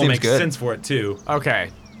level seems makes good. sense for it too. Okay.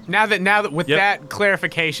 Now that with Yep. that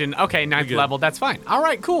clarification, okay, 9th good. level, that's fine. All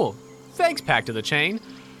right, cool. Thanks, Pact of the Chain.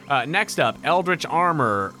 Next up, Eldritch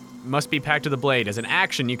Armor. must be packed to the blade. As an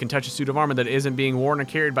action, you can touch a suit of armor that isn't being worn or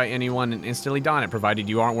carried by anyone and instantly don it, provided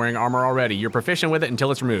you aren't wearing armor already. You're proficient with it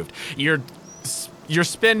until it's removed. You're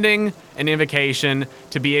spending an invocation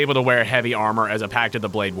to be able to wear heavy armor as a pact of the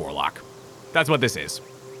blade warlock. That's what this is.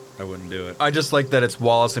 I wouldn't do it. I just like that it's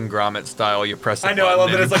Wallace and Gromit style. You press. I know. I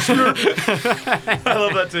love that it's like. I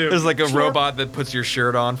love that too. There's like a robot that puts your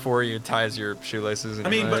shirt on for you, ties your shoelaces. And I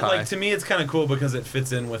mean, your but tie. like to me, it's kind of cool because it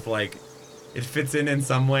fits in with like, it fits in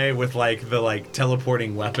some way with like the like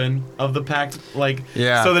teleporting weapon of the pact, like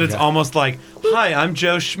Yeah. so that it's almost like, hi, I'm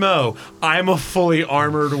Joe Schmo. I'm a fully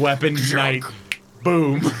armored weapon knight.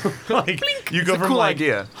 Boom. Like you go a from cool like,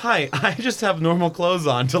 idea. hi, I just have normal clothes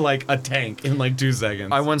on to like a tank in like 2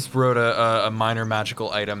 seconds. I once wrote a minor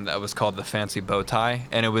magical item that was called the fancy bow tie,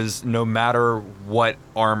 and it was no matter what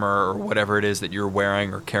armor or whatever it is that you're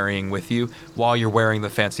wearing or carrying with you, while you're wearing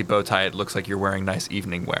the fancy bow tie, it looks like you're wearing nice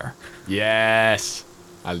evening wear. Yes.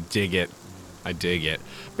 I dig it.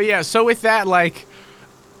 But yeah, so with that, like,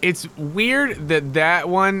 it's weird that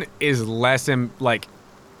one is less, like,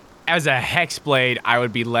 as a Hexblade, I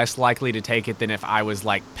would be less likely to take it than if I was,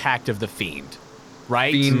 like, Pact of the Fiend,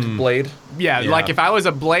 right? Fiend blade. Yeah, Yeah. like if I was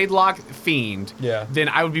a Blade Lock Fiend, Yeah. then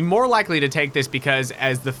I would be more likely to take this because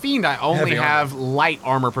as the Fiend, I only Heavy armor. have light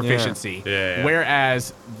armor proficiency. Yeah.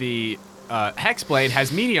 Whereas the Hexblade has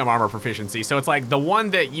medium armor proficiency. So it's like the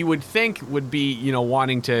one that you would think would be,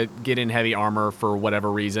 wanting to get in heavy armor for whatever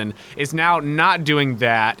reason is now not doing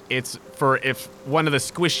that. It's for if one of the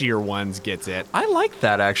squishier ones gets it. I like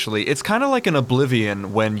that, actually. It's kind of like an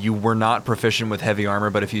Oblivion when you were not proficient with heavy armor,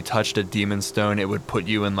 but if you touched a demon stone, it would put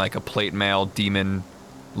you in like a plate mail demon,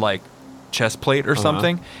 like, chest plate or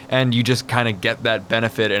something, and you just kind of get that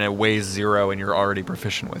benefit, and it weighs 0, and you're already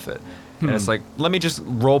proficient with it. And it's like, let me just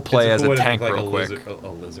role play as a tank real quick.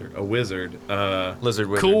 A wizard. Lizard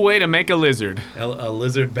wizard. Cool way to make a lizard. A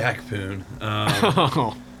lizard backpoon.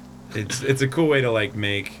 Oh. It's a cool way to like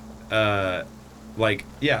make, I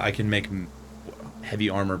can make heavy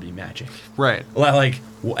armor be magic. Right. Like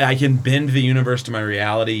I can bend the universe to my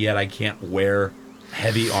reality, yet I can't wear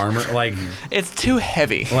heavy armor. Like It's too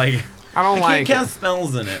heavy. I don't I like can't cast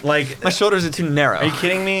spells in it. Like, My shoulders are too narrow. are you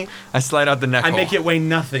kidding me? I slide out the neck I hole. make it weigh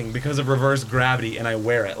nothing because of reverse gravity, and I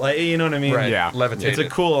wear it. Like, you know what I mean? Right. Yeah. Levitate. It's a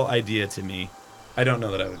cool idea to me. I don't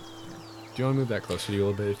know that I would. Do you want to move that closer to you a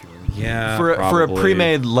little bit if you want? Yeah. for a probably.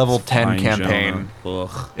 pre-made level 10 Fine, campaign. Jonah.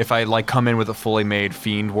 Ugh. If I like come in with a fully made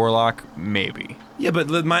fiend warlock, maybe. Yeah, but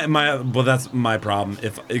that's my problem.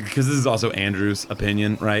 Because this is also Andrew's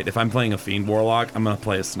opinion, right? If I'm playing a fiend warlock, I'm gonna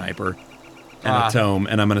play a sniper and a tome,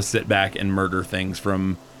 and I'm gonna sit back and murder things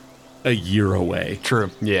from a year away.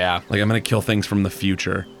 True. Yeah. Like I'm gonna kill things from the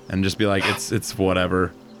future and just be like, it's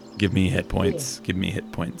whatever. Give me hit points. Give me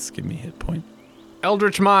hit points. Give me hit point.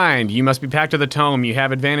 Eldritch Mind. You must be packed to the tome. You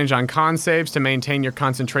have advantage on con saves to maintain your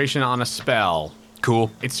concentration on a spell.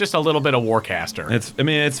 Cool. It's just a little bit of Warcaster.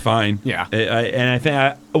 It's fine. Yeah. I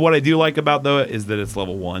think what I do like about though is that it's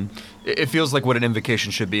level 1. It feels like what an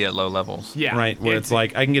invocation should be at low levels. Yeah. Right, where it's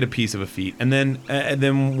like I can get a piece of a feat, and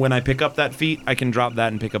then when I pick up that feat, I can drop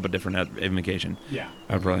that and pick up a different invocation. Yeah.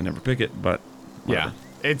 I'd probably never pick it, but whatever. Yeah.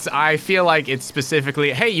 I feel like it's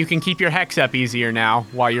specifically, hey, you can keep your hex up easier now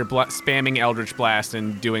while you're spamming Eldritch Blast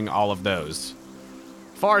and doing all of those.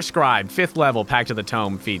 Far Scribe, 5th level, Pact to the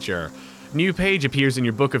Tome feature. New page appears in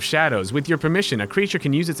your Book of Shadows. With your permission, a creature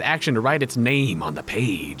can use its action to write its name on the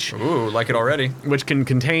page, Ooh, like it already. which can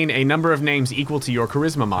contain a number of names equal to your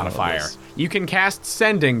charisma modifier. this. You can cast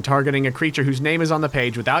Sending, targeting a creature whose name is on the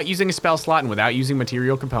page without using a spell slot and without using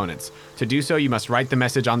material components. To do so, you must write the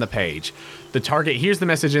message on the page. The target hears the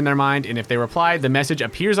message in their mind, and if they reply, the message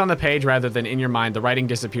appears on the page rather than in your mind. The writing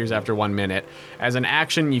disappears after 1 minute. As an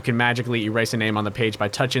action, you can magically erase a name on the page by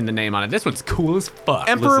touching the name on it. This one's cool as fuck.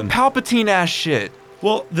 Emperor Listen. Palpatine ass shit.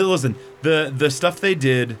 Well, listen, the stuff they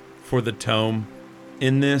did for the tome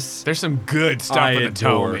in this, There's some good stuff I in the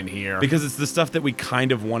adore, tome in here. because it's the stuff that we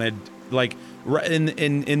kind of wanted. Like in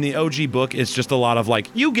the OG book, it's just a lot of like,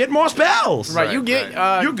 you get more spells. right, you get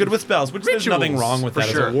You're good with spells, which there's nothing rituals, wrong with for that.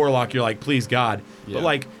 sure. As a warlock, you're like, please God. Yeah. But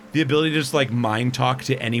like the ability to just like mind talk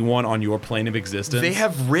to anyone on your plane of existence. They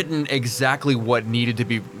have written exactly what needed to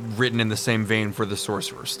be written in the same vein for the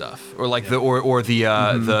sorcerer stuff, or like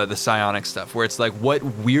the psionic stuff, where it's like, what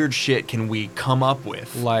weird shit can we come up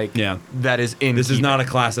with? like Yeah. that is in. This is keeping. not a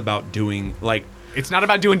class about doing like. it's not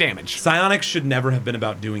about doing damage. Psionics should never have been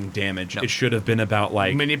about doing damage. No. It should have been about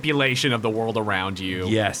like. Manipulation of the world around you.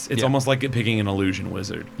 Yes, it's Yeah. almost like picking an illusion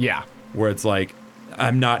wizard, Yeah. where it's like,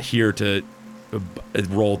 I'm not here to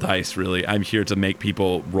roll dice. Really, I'm here to make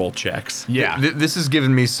people roll checks. Yeah. This has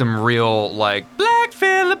given me some real like black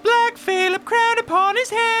fella, Black Philip crown upon his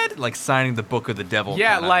head. Like signing the book of the devil.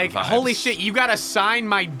 Yeah, kinda like, vibes. holy shit, you gotta sign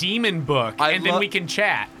my demon book, and then we can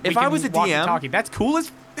chat. If We I can was a walkie DM, talkie. That's cool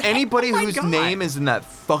as Anybody Oh my whose God. name is in that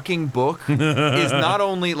fucking book is not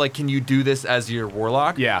only like, can you do this as your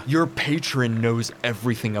warlock? Yeah. Your patron knows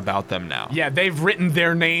everything about them now. Yeah, they've written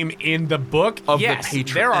their name in the book Of the yes,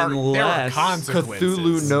 patron. There are Unless consequences.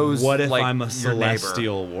 Cthulhu knows. What if like, I'm a your neighbor.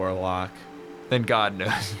 celestial warlock? Then God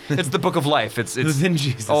knows. It's the book of life. It's Then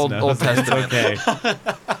Jesus Old, knows. Old Testament. Okay.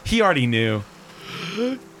 He already knew.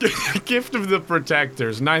 Gift of the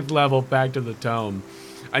Protectors, 9th level, back to the tome.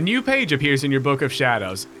 A new page appears in your Book of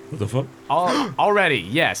Shadows. What the fuck? Already,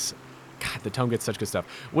 yes. God, the tome gets such good stuff.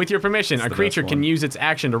 With your permission, a the creature best can one. use its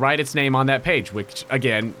action to write its name on that page, which,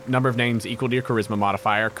 again, number of names equal to your charisma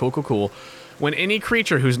modifier. Cool, cool, cool. When any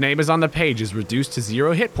creature whose name is on the page is reduced to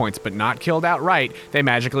 0 hit points but not killed outright, they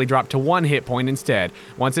magically drop to 1 hit point instead.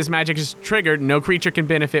 Once this magic is triggered, no creature can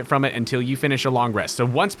benefit from it until you finish a long rest. So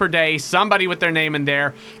once per day, somebody with their name in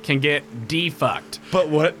there can get defucked. But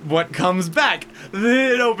what comes back?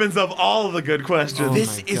 It opens up all the good questions.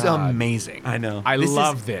 This my is God. amazing. I know. I This is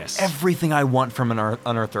love this. Everything I want from an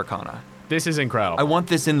Unearthed Arcana. This is incredible. I want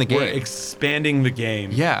this in the We're game. expanding the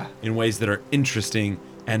game. Yeah. In ways that are interesting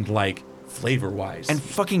and like flavor-wise. And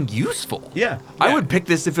fucking useful. yeah. I would pick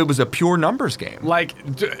this if it was a pure numbers game. Like,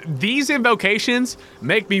 these invocations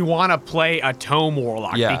make me want to play a Tome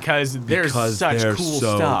Warlock Yeah. because there's such they're cool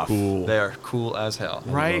so stuff. cool. They are cool as hell.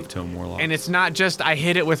 Right? love Tome Warlocks. And it's not just I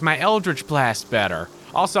hit it with my Eldritch Blast better.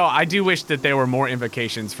 Also, I do wish that there were more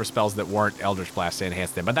invocations for spells that weren't Eldritch Blast to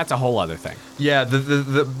enhance them, but that's a whole other thing. Yeah,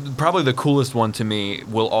 the probably the coolest one to me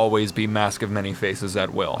will always be Mask of Many Faces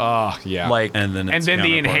at will. Oh, yeah. Like, and then and its then the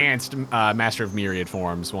counterpart. enhanced Master of Myriad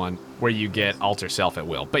Forms one, where you get Alter Self at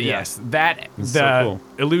will. But Yeah. yes, that, It's the so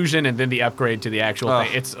cool. illusion and then the upgrade to the actual Oh.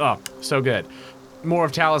 thing, it's so good. More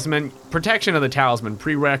of Talisman. Protection of the Talisman,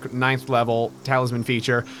 prereq 9th level Talisman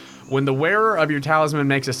feature. When the wearer of your talisman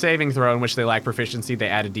makes a saving throw in which they lack proficiency, they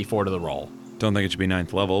add a d4 to the roll. Don't think it should be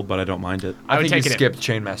 9th level, but I don't mind it. I would think take you it. skipped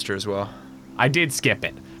Chainmaster as well. I did skip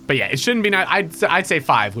it. But yeah, it shouldn't be not. I'd say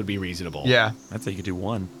 5 would be reasonable. Yeah. I'd say you could do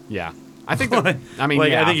 1. Yeah. I think that, I mean,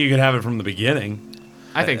 like, yeah. I think you could have it from the beginning.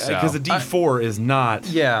 I think so. Because a D4 is not.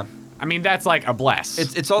 Yeah. I mean, that's like a bless.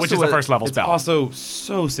 It's also which is a first level It's spell. also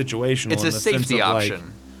so situational. It's in a the sense safety of, like-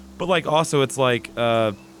 option. but like also it's like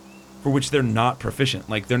for which they're not proficient.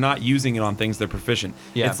 Like they're not using it on things they're proficient.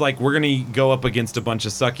 Yeah. It's like we're gonna go up against a bunch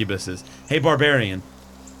of succubuses. Hey barbarian,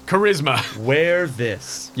 Charisma. wear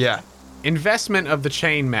this. Yeah. Investment of the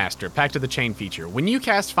Chain Master. Back to the chain feature. When you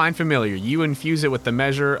cast Find Familiar, you infuse it with the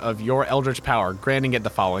measure of your Eldritch power, granting it the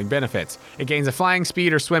following benefits. It gains a flying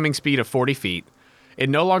speed or swimming speed of 40 feet. It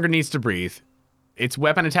no longer needs to breathe. Its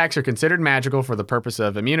weapon attacks are considered magical for the purpose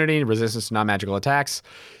of immunity, resistance to non-magical attacks.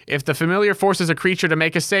 If the familiar forces a creature to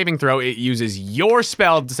make a saving throw, it uses your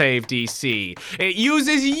spell save DC. It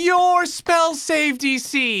uses your spell save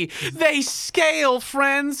DC. They scale,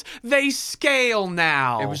 friends. They scale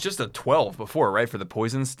now. It was just a 12 before, right? For the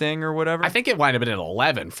poison sting or whatever? I think it might have been at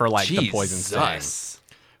 11 for like the poison sting. Jesus.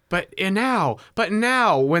 But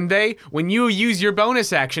now, when you use your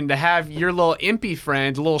bonus action to have your little impy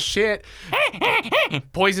friend, little shit,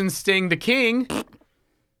 poison sting the king.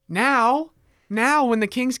 Now when the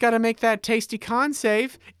king's got to make that tasty con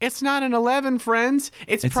save, it's not an 11, friends.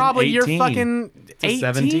 It's an probably your 18. fucking a 18.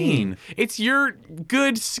 17. It's your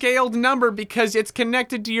good scaled number because it's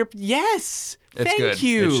connected to your. Yes. It's Thank good.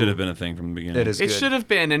 you. It should have been a thing from the beginning. It is It good. should have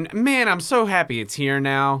been, and man, I'm so happy it's here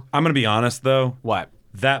now. I'm gonna be honest though. What?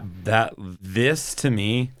 This to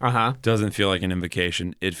me Uh-huh. doesn't feel like an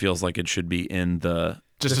invocation. It feels like it should be in the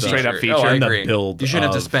Just a Feature. straight up feature. Oh, I in the agree. build You shouldn't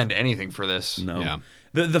have to of- spend anything for this. no. Yeah.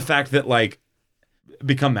 The fact that like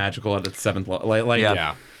become magical at its 7th level. Like Yeah.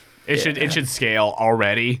 Yeah. It should scale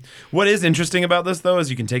already. What is interesting about this though is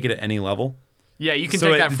you can take it at any level. Yeah, you can So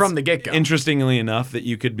take that it's from the get go. Interestingly enough, that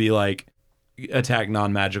you could be like attack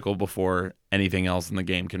non-magical before anything else in the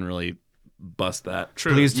game can really bust that.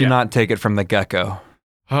 True. Please do Yeah. not take it from the gecko.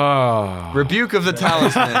 Oh, Rebuke of the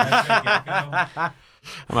Talisman.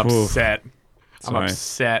 I'm upset. I'm Sorry.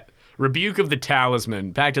 upset. Rebuke of the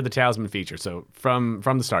Talisman. Back to the Talisman feature. So from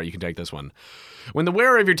the start, you can take this one. When the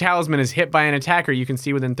wearer of your talisman is hit by an attacker you can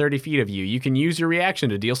see within 30 feet of you, you can use your reaction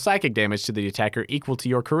to deal psychic damage to the attacker equal to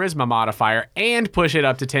your charisma modifier and push it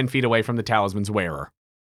up to 10 feet away from the talisman's wearer.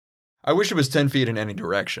 I wish it was 10 feet in any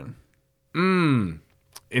direction.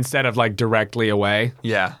 Instead of like directly away.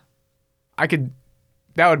 Yeah.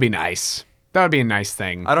 That would be nice. That would be a nice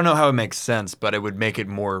thing. I don't know how it makes sense, but it would make it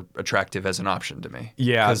more attractive as an option to me.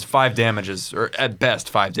 Yeah. Because 5 damage is, or at best,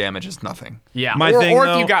 5 damage is nothing. Yeah. My or thing, or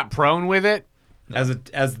though- if you got prone with it,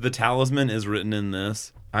 As the talisman is written in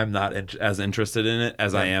this, I'm not as interested in it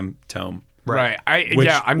as I am Tome. Right. Which,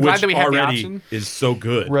 I'm glad that we have the already option. is so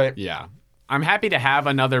good. Right. Yeah. I'm happy to have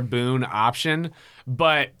another boon option,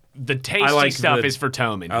 but the tasty like stuff the- is for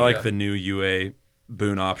Tome. I like the new UA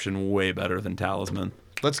boon option way better than talisman.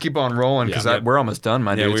 Let's keep on rolling because we're almost done,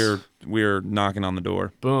 my Yeah, dudes. we're knocking on the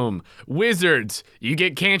door. Boom. Wizards, you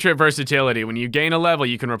get cantrip versatility. When you gain a level,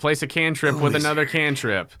 you can replace a cantrip with another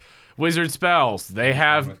cantrip. Wizard spells, they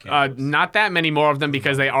have not that many more of them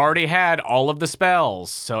because they already had all of the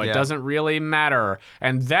spells, so it doesn't really matter.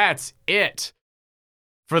 And that's it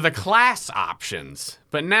for the class options.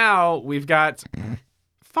 But now we've got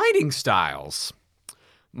fighting styles.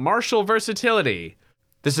 Martial versatility.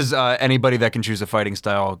 This is anybody that can choose a fighting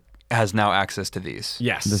style has now access to these.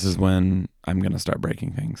 Yes. This is when I'm going to start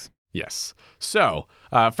breaking things. Yes. So,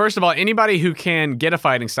 first of all, anybody who can get a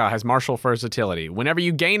fighting style has martial versatility. Whenever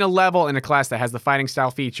you gain a level in a class that has the fighting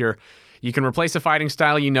style feature, you can replace a fighting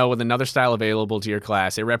style you know with another style available to your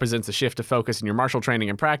class. It represents a shift of focus in your martial training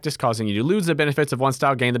and practice, causing you to lose the benefits of one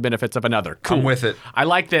style, gain the benefits of another. Cool. I'm with it. I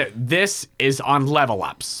like that this is on level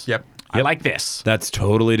ups. Yep. I like this. That's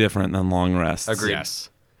totally different than long rests. Agreed. Yes.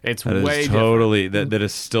 It's That way is different. totally that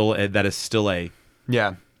is still a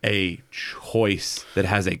Yeah. a choice that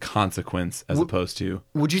has a consequence as opposed to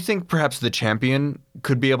Would you think perhaps the champion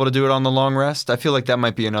could be able to do it on the long rest? I feel like that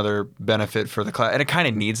might be another benefit for the class, and it kind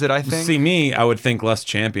of needs it. I think. See me, I would think less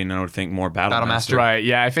champion and I would think more battle master. Right.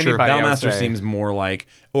 Yeah. If anybody, Battle I would master say- seems more like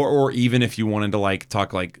or even if you wanted to like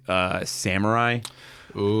talk like samurai.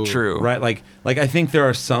 True. Right, like I think there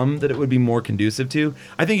are some that it would be more conducive to.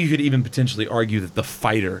 I think you could even potentially argue that the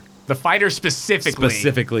fighter the fighter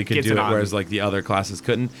specifically could gets do it, on. whereas like the other classes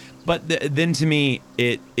couldn't. But then to me,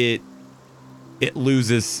 it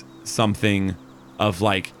loses something of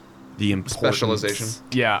like the importance. Specialization.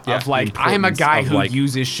 Yeah, Yeah. of like, I'm a Importance guy of, who like-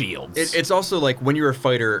 uses shields. It's also like when you're a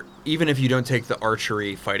fighter, even if you don't take the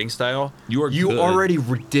archery fighting style, You are good. already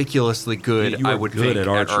ridiculously good. You are I would good think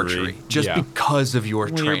at archery. just Yeah. because of your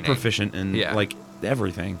When training. you're proficient in Yeah. like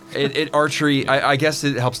everything. Archery, I guess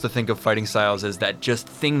it helps to think of fighting styles as that just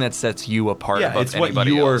thing that sets you apart Yeah, above it's what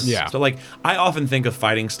anybody you're. else. Yeah. So like, I often think of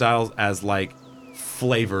fighting styles as like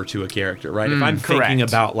flavor to a character, right? If I'm correct. thinking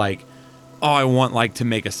about like, oh, I want like to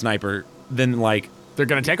make a sniper, then like They're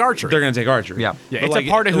gonna take archery. they're gonna take archery. Yeah. Yeah, But, it's a like,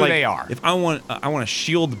 part of who like, they are. If I want a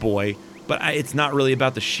shield boy, but it's not really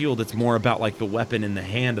about the shield. It's more about like the weapon in the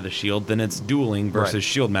hand of the shield. Then it's dueling versus Right.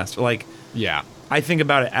 shield master. Like, yeah. I think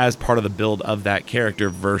about it as part of the build of that character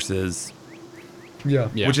versus, Yeah.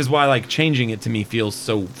 which is why like changing it to me feels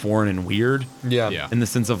so foreign and weird. Yeah. Yeah. In the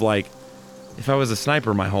sense of like, if I was a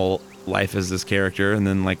sniper my whole life as this character, and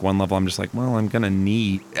then like one level I'm just like, well, I'm gonna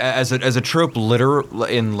need. As a trope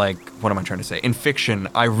in like, what am I trying to say? In fiction,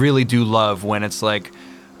 I really do love when it's like,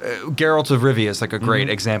 Geralt of Rivia is like a great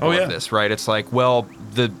example Oh, yeah. of this, right? It's like, well,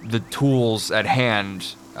 the tools at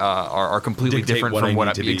hand are completely Dictate different what from I what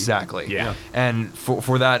need to be. exactly. Yeah. And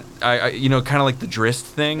for that, I you know, kind of like the Drist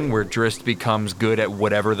thing, where Drist becomes good at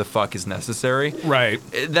whatever the fuck is necessary. Right.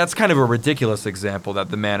 That's kind of a ridiculous example that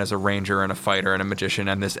the man is a ranger and a fighter and a magician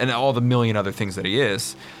and all the million other things that he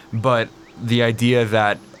is. But the idea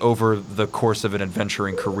that over the course of an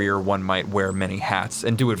adventuring career, one might wear many hats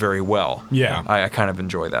and do it very well. Yeah. I kind of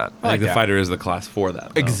enjoy that. I think the that. fighter is the class for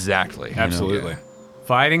that. Though. Exactly. Absolutely.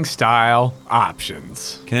 Fighting style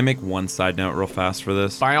options. Can I make one side note real fast for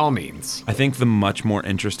this? By all means. I think the much more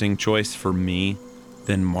interesting choice for me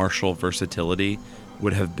than martial versatility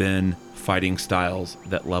would have been fighting styles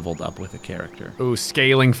that leveled up with a character. Ooh,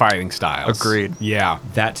 scaling fighting styles. Agreed. Yeah.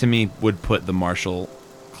 That to me would put the martial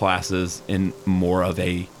classes in more of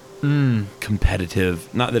a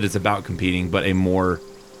competitive, not that it's about competing, but a more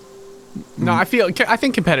No, I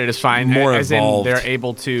think competitive is fine. More as evolved. in they're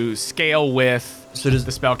able to scale with the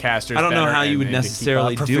spellcasters. I don't know better how you would and to keep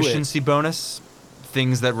necessarily up. do it. Proficiency bonus,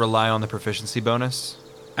 things that rely on the proficiency bonus,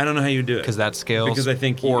 I don't know how you do it because that scales. because I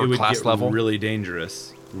think or it would class get level. really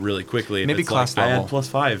dangerous really quickly. If Maybe it's class like, I level. add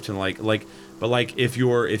 +5 to but like if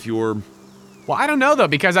you're Well, I don't know though,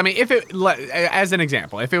 because I mean, if it, as an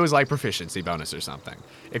example, if it was like proficiency bonus or something,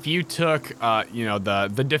 if you took,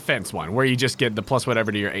 the defense one where you just get the plus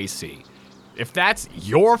whatever to your AC, if that's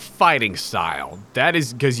your fighting style, that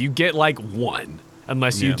is because you get like one,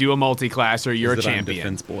 unless you Yeah. do a multi-class or you're a that I'm champion.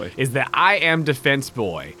 defense boy. Is that I am defense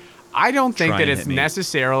boy. I don't think Try that and it's hit me.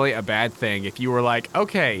 necessarily a bad thing if you were like,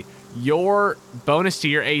 okay, your bonus to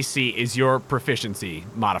your AC is your proficiency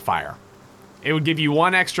modifier. It would give you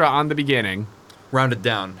one extra on the beginning. Rounded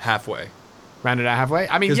down halfway. Rounded out halfway.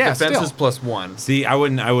 I mean, Because yeah, defense still. is +1. See, I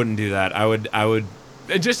wouldn't do that. I would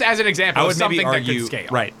just as an example I of would maybe something argue, that could scale.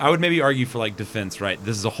 right? I would maybe argue for like defense, right?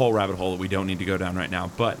 This is a whole rabbit hole that we don't need to go down right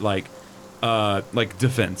now, but like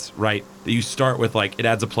defense, right? That you start with like it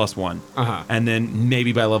adds a +1, and then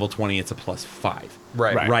maybe by level 20 it's a +5,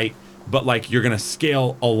 Right. Right. But like you're gonna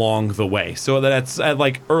scale along the way, so that's at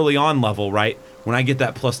like early on level, right? When I get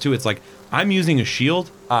that +2, it's like I'm using a shield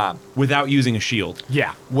without using a shield.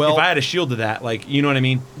 Yeah. Well, if I had a shield to that, like, you know what I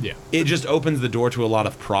mean? Yeah. It just opens the door to a lot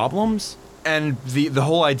of problems. And the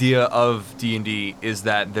whole idea of D&D is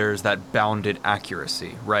that there's that bounded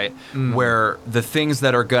accuracy, right? Where the things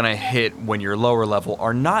that are going to hit when you're lower level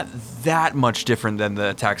are not that much different than the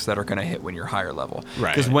attacks that are going to hit when you're higher level.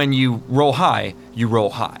 Right. Because when you roll high, you roll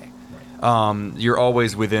high. You're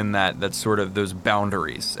always within that sort of those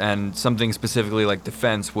boundaries, and something specifically like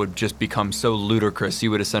defense would just become so ludicrous.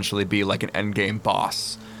 You would essentially be like an endgame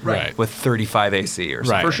boss, Right. with 35 AC or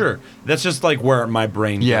something. Right. For sure. That's just like where my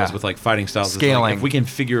brain Yeah. goes with like fighting styles. Is, Scaling. like, if we can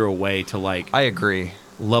figure a way to like I agree.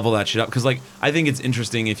 level that shit up, because like I think it's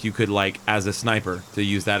interesting if you could like as a sniper, to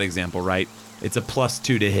use that example, right? It's a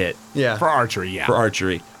 +2 to hit Yeah. For archery, yeah. for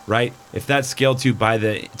archery, right? If that scaled to by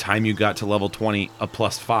the time you got to level 20 a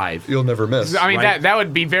 +5, You'll never miss. I mean, Right. that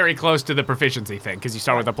would be very close to the proficiency thing, because you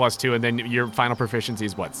start with a +2, and then your final proficiency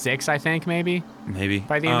is what, 6, I think, maybe? maybe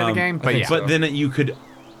By the end of the game? But think yeah. so. But then you could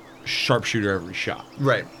sharpshooter every shot.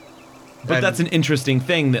 Right. But And- that's an interesting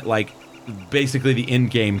thing that like basically the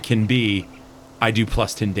end game can be I do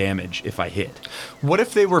 +10 damage if I hit. What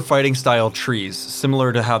if they were fighting style trees,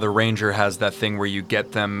 similar to how the ranger has that thing where you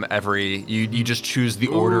get them you just choose the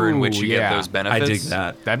order in which Ooh, you yeah. get those I benefits. dig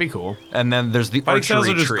that. That'd be cool. And then there's the Fighting styles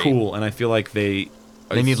archery are just tree. cool, and I feel like they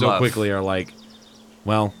They need so love. quickly are like,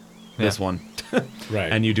 well, this Yeah. one,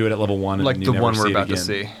 Right. and you do it at level 1, and Like you the never one we're see it about to again.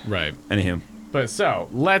 see. Right. Anywho, But so,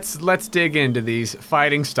 let's dig into these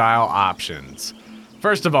fighting style options.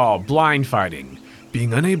 First of all, blind fighting.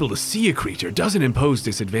 Being unable to see a creature doesn't impose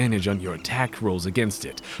disadvantage on your attack rolls against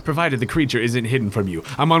it, provided the creature isn't hidden from you.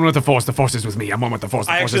 I'm one with the force is with me. I'm one with the force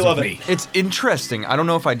I is actually with love me. it. It's interesting. I don't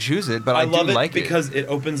know if I'd choose it, but I, love do it like because it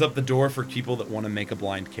opens up the door for people that want to make a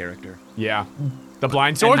blind character. Yeah. The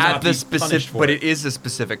blind it. sword? not At the be specific, punished for but it. it is a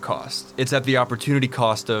specific cost. It's at the opportunity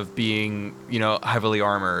cost of being, heavily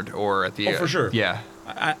armored, or at the. Oh, for sure. Yeah.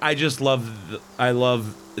 I just love I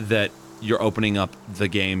love that you're opening up the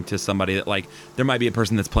game to somebody that like there might be a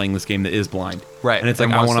person that's playing this game that is blind, Right, And it's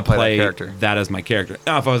and like I wants want to to play that play character. that as my character.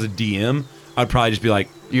 Now, if I was a DM, I'd probably just be like,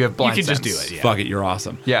 You have blind could just sense. do it, yeah. fuck it, you're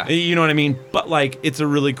awesome. Yeah. You know what I mean? But like, it's a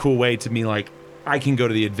really cool way to me. Like, I can go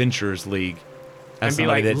to the Adventurers League as And be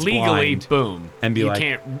somebody like, that's legally, blind, boom. and be you like,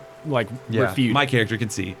 can't, like, Yeah. refute. my character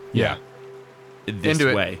can see yeah. this Into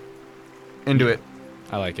it. way. Into it.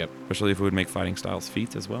 I like it. Especially if we would make fighting styles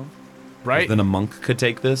feats as well. Right? Then a monk could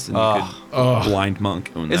take this and you could blind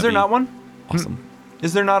monk. Wouldn't Is that there be not one? Awesome.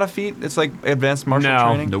 Is there not a feat? It's like advanced martial no.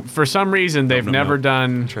 training. Nope. For some reason, they've no, never no.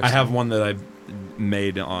 done. I have one that I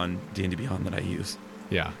made on D&D Beyond that I use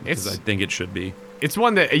Yeah. because I think it should be. It's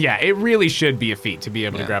one that, yeah, it really should be a feat to be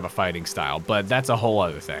able to Yeah. grab a fighting style, but that's a whole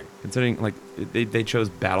other thing. Considering like they chose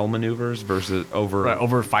battle maneuvers versus over.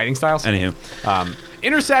 Over fighting styles? Anywho,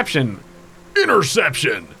 Interception.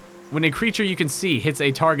 Interception. When a creature you can see hits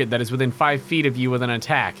a target that is within 5 feet of you with an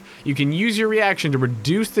attack, you can use your reaction to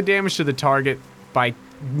reduce the damage to the target by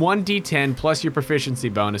 1d10 plus your proficiency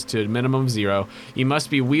bonus to a minimum of 0. You must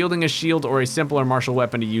be wielding a shield or a simpler martial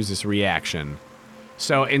weapon to use this reaction.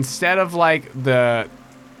 So instead of like the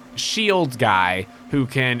shield guy who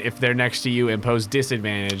can, if they're next to you, impose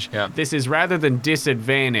disadvantage, Yeah. this is rather than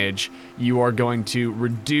disadvantage, you are going to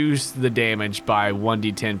reduce the damage by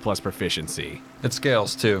 1d10 plus proficiency. It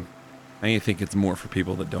scales too. I think it's more for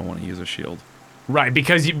people that don't want to use a shield. Right,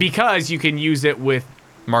 because you can use it with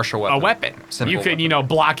Martial weapon. a weapon. Simple You can, weapon.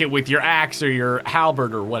 block it with your axe or your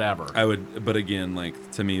halberd or whatever. I would, but again,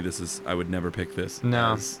 like to me, I would never pick this.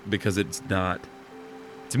 No. because it's not.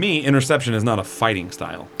 To me, interception is not a fighting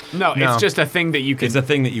style. No, No. it's just a thing that you can. It's a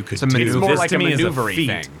thing that you could a do. maneuver. It's more This like to a me is maneuver-y feat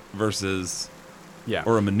thing. versus yeah.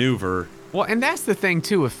 or a maneuver. Well, and that's the thing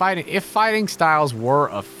too. If fighting styles were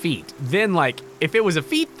a feat, then like if it was a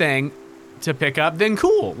feat thing to pick up, then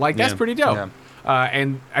cool. Like that's Yeah. pretty dope. Yeah.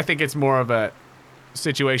 And I think it's more of a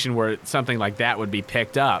situation where something like that would be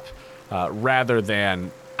picked up rather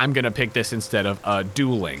than I'm gonna pick this instead of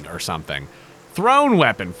dueling or something. Thrown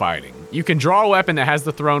weapon fighting. You can draw a weapon that has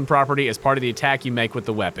the thrown property as part of the attack you make with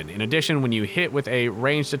the weapon. In addition, when you hit with a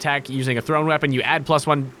ranged attack using a thrown weapon, you add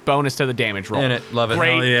 +1 bonus to the damage roll. In it. Love it.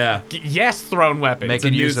 Great. Hell yeah. Yes, thrown weapon. Make It's a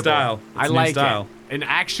it new usable. style. It's I a new like style. it. An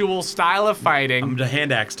actual style of fighting. I'm the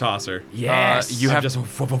hand axe tosser. Yes. you I'm have just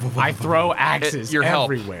I throw axes your help.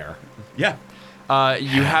 everywhere. yeah.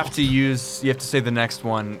 You have to say the next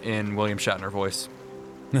one in William Shatner voice.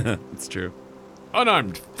 It's true.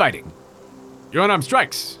 Unarmed fighting. Your unarmed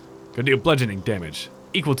strikes could deal bludgeoning damage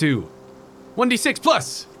equal to 1d6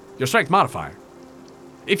 plus your strength modifier.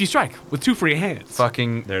 If you strike with 2 free hands,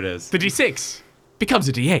 Fucking. There it is. the d6 becomes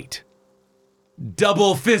a d8.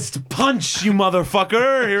 Double fist punch, you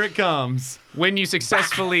motherfucker. Here it comes. When you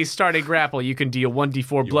successfully start a grapple, you can deal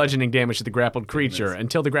 1d4 bludgeoning damage to the grappled creature.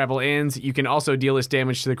 Until the grapple ends, you can also deal this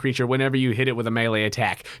damage to the creature whenever you hit it with a melee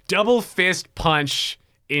attack. Double fist punch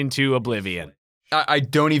into oblivion. I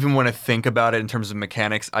don't even want to think about it in terms of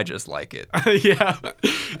mechanics. I just like it. Yeah,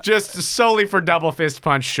 just solely for double fist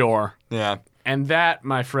punch, sure. Yeah. And that,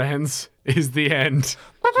 my friends, is the end.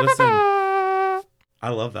 Listen, I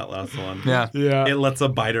love that last one. Yeah. Yeah. It lets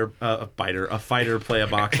a fighter play a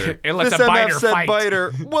boxer. It lets This a biter MF said fight.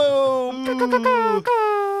 biter. Whoa.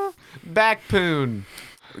 Back poon.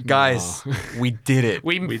 Guys, we did it.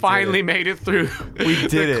 We finally made it through We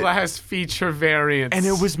did the it. class feature variants. And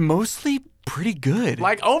it was mostly pretty good.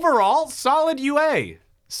 like overall, solid UA.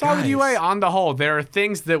 Solid Guys. UA on the whole. There are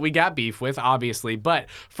things that we got beef with, obviously, but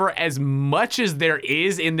for as much as there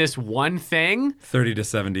is in this one thing, 30 to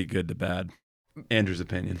 70, good to bad. Andrew's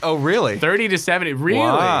opinion. Oh, really? 30 to 70, really?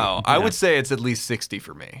 Wow. I Yeah. would say it's at least 60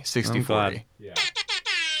 for me. 60, I'm 40. glad.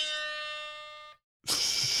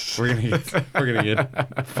 We're gonna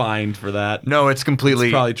get fined for that. No, it's completely.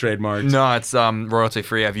 It's probably trademarked. No, it's royalty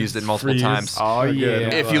free. I've used it multiple Free use. times. Oh, Good.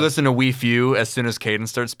 yeah. If you listen to We Few, as soon as Caden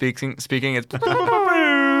starts speaking, it's.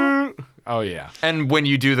 Oh, yeah. And when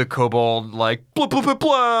you do the kobold, like, blah, blah, blah,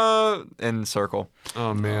 blah, in circle.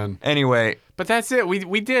 Oh, man. Anyway, But that's it. We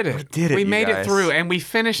did it. We did it, We you made it guys. through, and we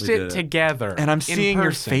finished We it did it. together. and I'm in seeing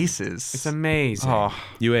your person. faces. It's amazing. Oh,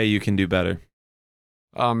 UA, you can do better.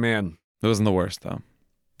 Oh, man. It wasn't the worst though.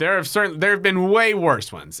 There have been way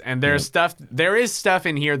worse ones, and there is stuff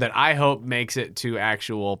in here that I hope makes it to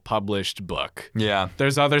actual published book. yeah.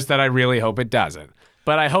 There's others that I really hope it doesn't.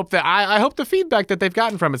 But I hope that I hope the feedback that they've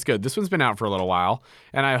gotten from it's good. This one's been out for a little while,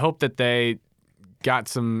 and I hope that they got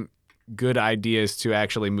some good ideas to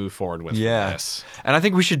actually move forward with Yeah. this. And I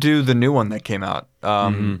think we should do the new one that came out at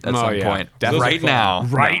Oh, some yeah. point. Definitely. Right now.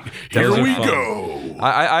 Right Those here are we fun. go.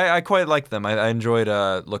 I quite like them. I enjoyed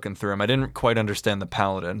looking through them. I didn't quite understand the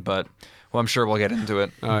Paladin, but well, I'm sure we'll get into it.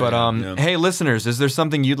 But yeah. hey, listeners, is there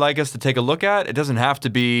something you'd like us to take a look at? It doesn't have to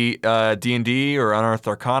be D&D or Unearthed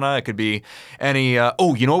Arcana. It could be any.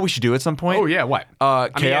 Oh, you know what we should do at some point? Oh yeah, what?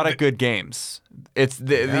 Chaotic Good Games. It's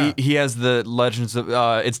he has the Legends of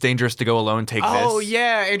It's Dangerous to Go Alone. Take this. Oh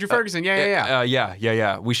yeah, Andrew Ferguson. Yeah.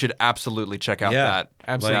 Yeah. We should absolutely check out that.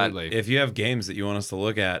 Absolutely. Like, if you have games that you want us to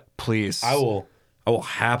look at, Please. I will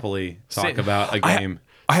happily talk Sit- about a game.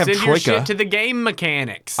 I have Send your Troika. shit to the game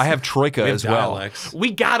mechanics. I have Troika We have as well. dialects.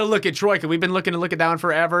 We gotta look at Troika. We've been looking to look at that one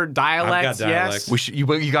forever. Dialects, dialects. yes.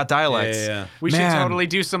 You got dialects. Yeah. We should totally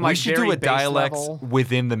do some like we should very do a base dialects level.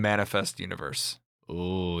 within the Manifest universe,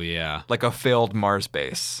 Oh yeah. like a failed Mars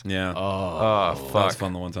base. Yeah. Oh That was fuck.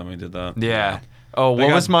 fun the one time we did that. Yeah. Oh,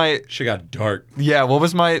 what was my? Shit got dark. Yeah, what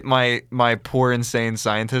was my poor insane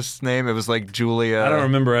scientist's name? It was like Julia. I don't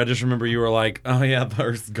remember. I just remember you were like, "Oh yeah, the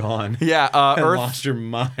Earth's gone." Yeah, and Earth. lost your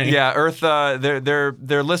mind. Yeah, Earth.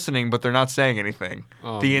 They're listening, but they're not saying anything.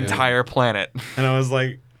 The man. entire planet. And I was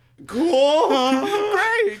like, "Cool,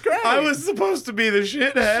 Great. I was supposed to be the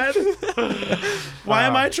shithead. Why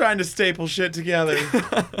am I trying to staple shit together?"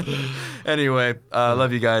 Anyway,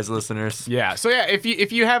 love you guys, listeners. Yeah. So yeah,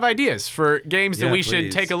 if you have ideas for games that Yeah, we should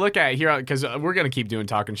please. take a look at here, because we're gonna keep doing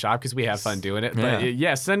Talkin' Shop because we have fun doing it. But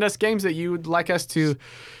Yeah. send us games that you would like us to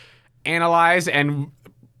analyze, and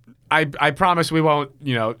I promise we won't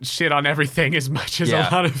shit on everything as much as Yeah. a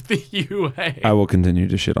lot of the UA. I will continue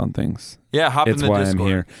to shit on things. Yeah, hop It's in the why Discord. I'm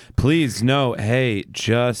here. Please, no, hey,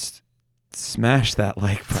 just smash that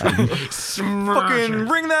like button. Fucking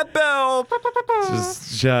ring that bell.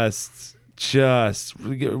 just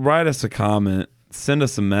write us a comment. Send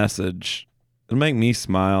us a message. It'll make me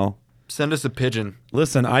smile. Send us a pigeon.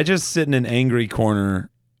 Listen, I just sit in an angry corner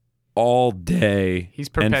all day He's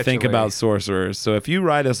and think perpetually- about sorcerers. So if you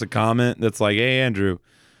write us a comment that's like, "Hey, Andrew,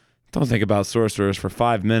 don't think about sorcerers for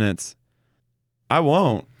 5 minutes," I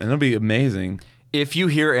won't, and it'll be amazing. If you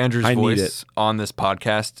hear Andrew's I need voice on this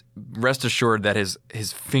podcast, rest assured that his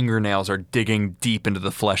fingernails are digging deep into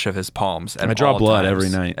the flesh of his palms. At I draw all blood times. every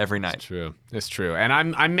night. Every night. True. It's true. And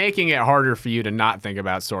I'm making it harder for you to not think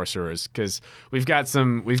about sorcerers because we've got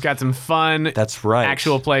some fun That's right.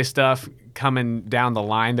 actual play stuff coming down the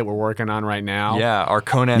line that we're working on right now. Yeah, our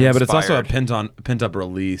Conan. Yeah, but it's also a inspired. pent up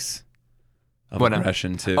release. of What now?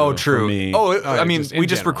 aggression too. Oh, for true. me. I mean, just in we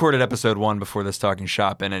just general. recorded episode 1 before this Talking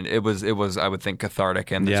Shop, and it was I would think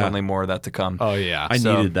cathartic, and there's Yeah. only more of that to come. Oh yeah. I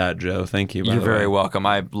So- needed that, Joe. Thank you. By You're the very way. welcome.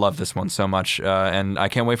 I love this one so much, and I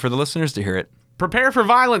can't wait for the listeners to hear it. Prepare for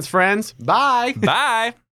violence, friends. Bye.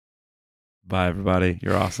 Bye. Bye, everybody.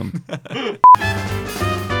 You're awesome.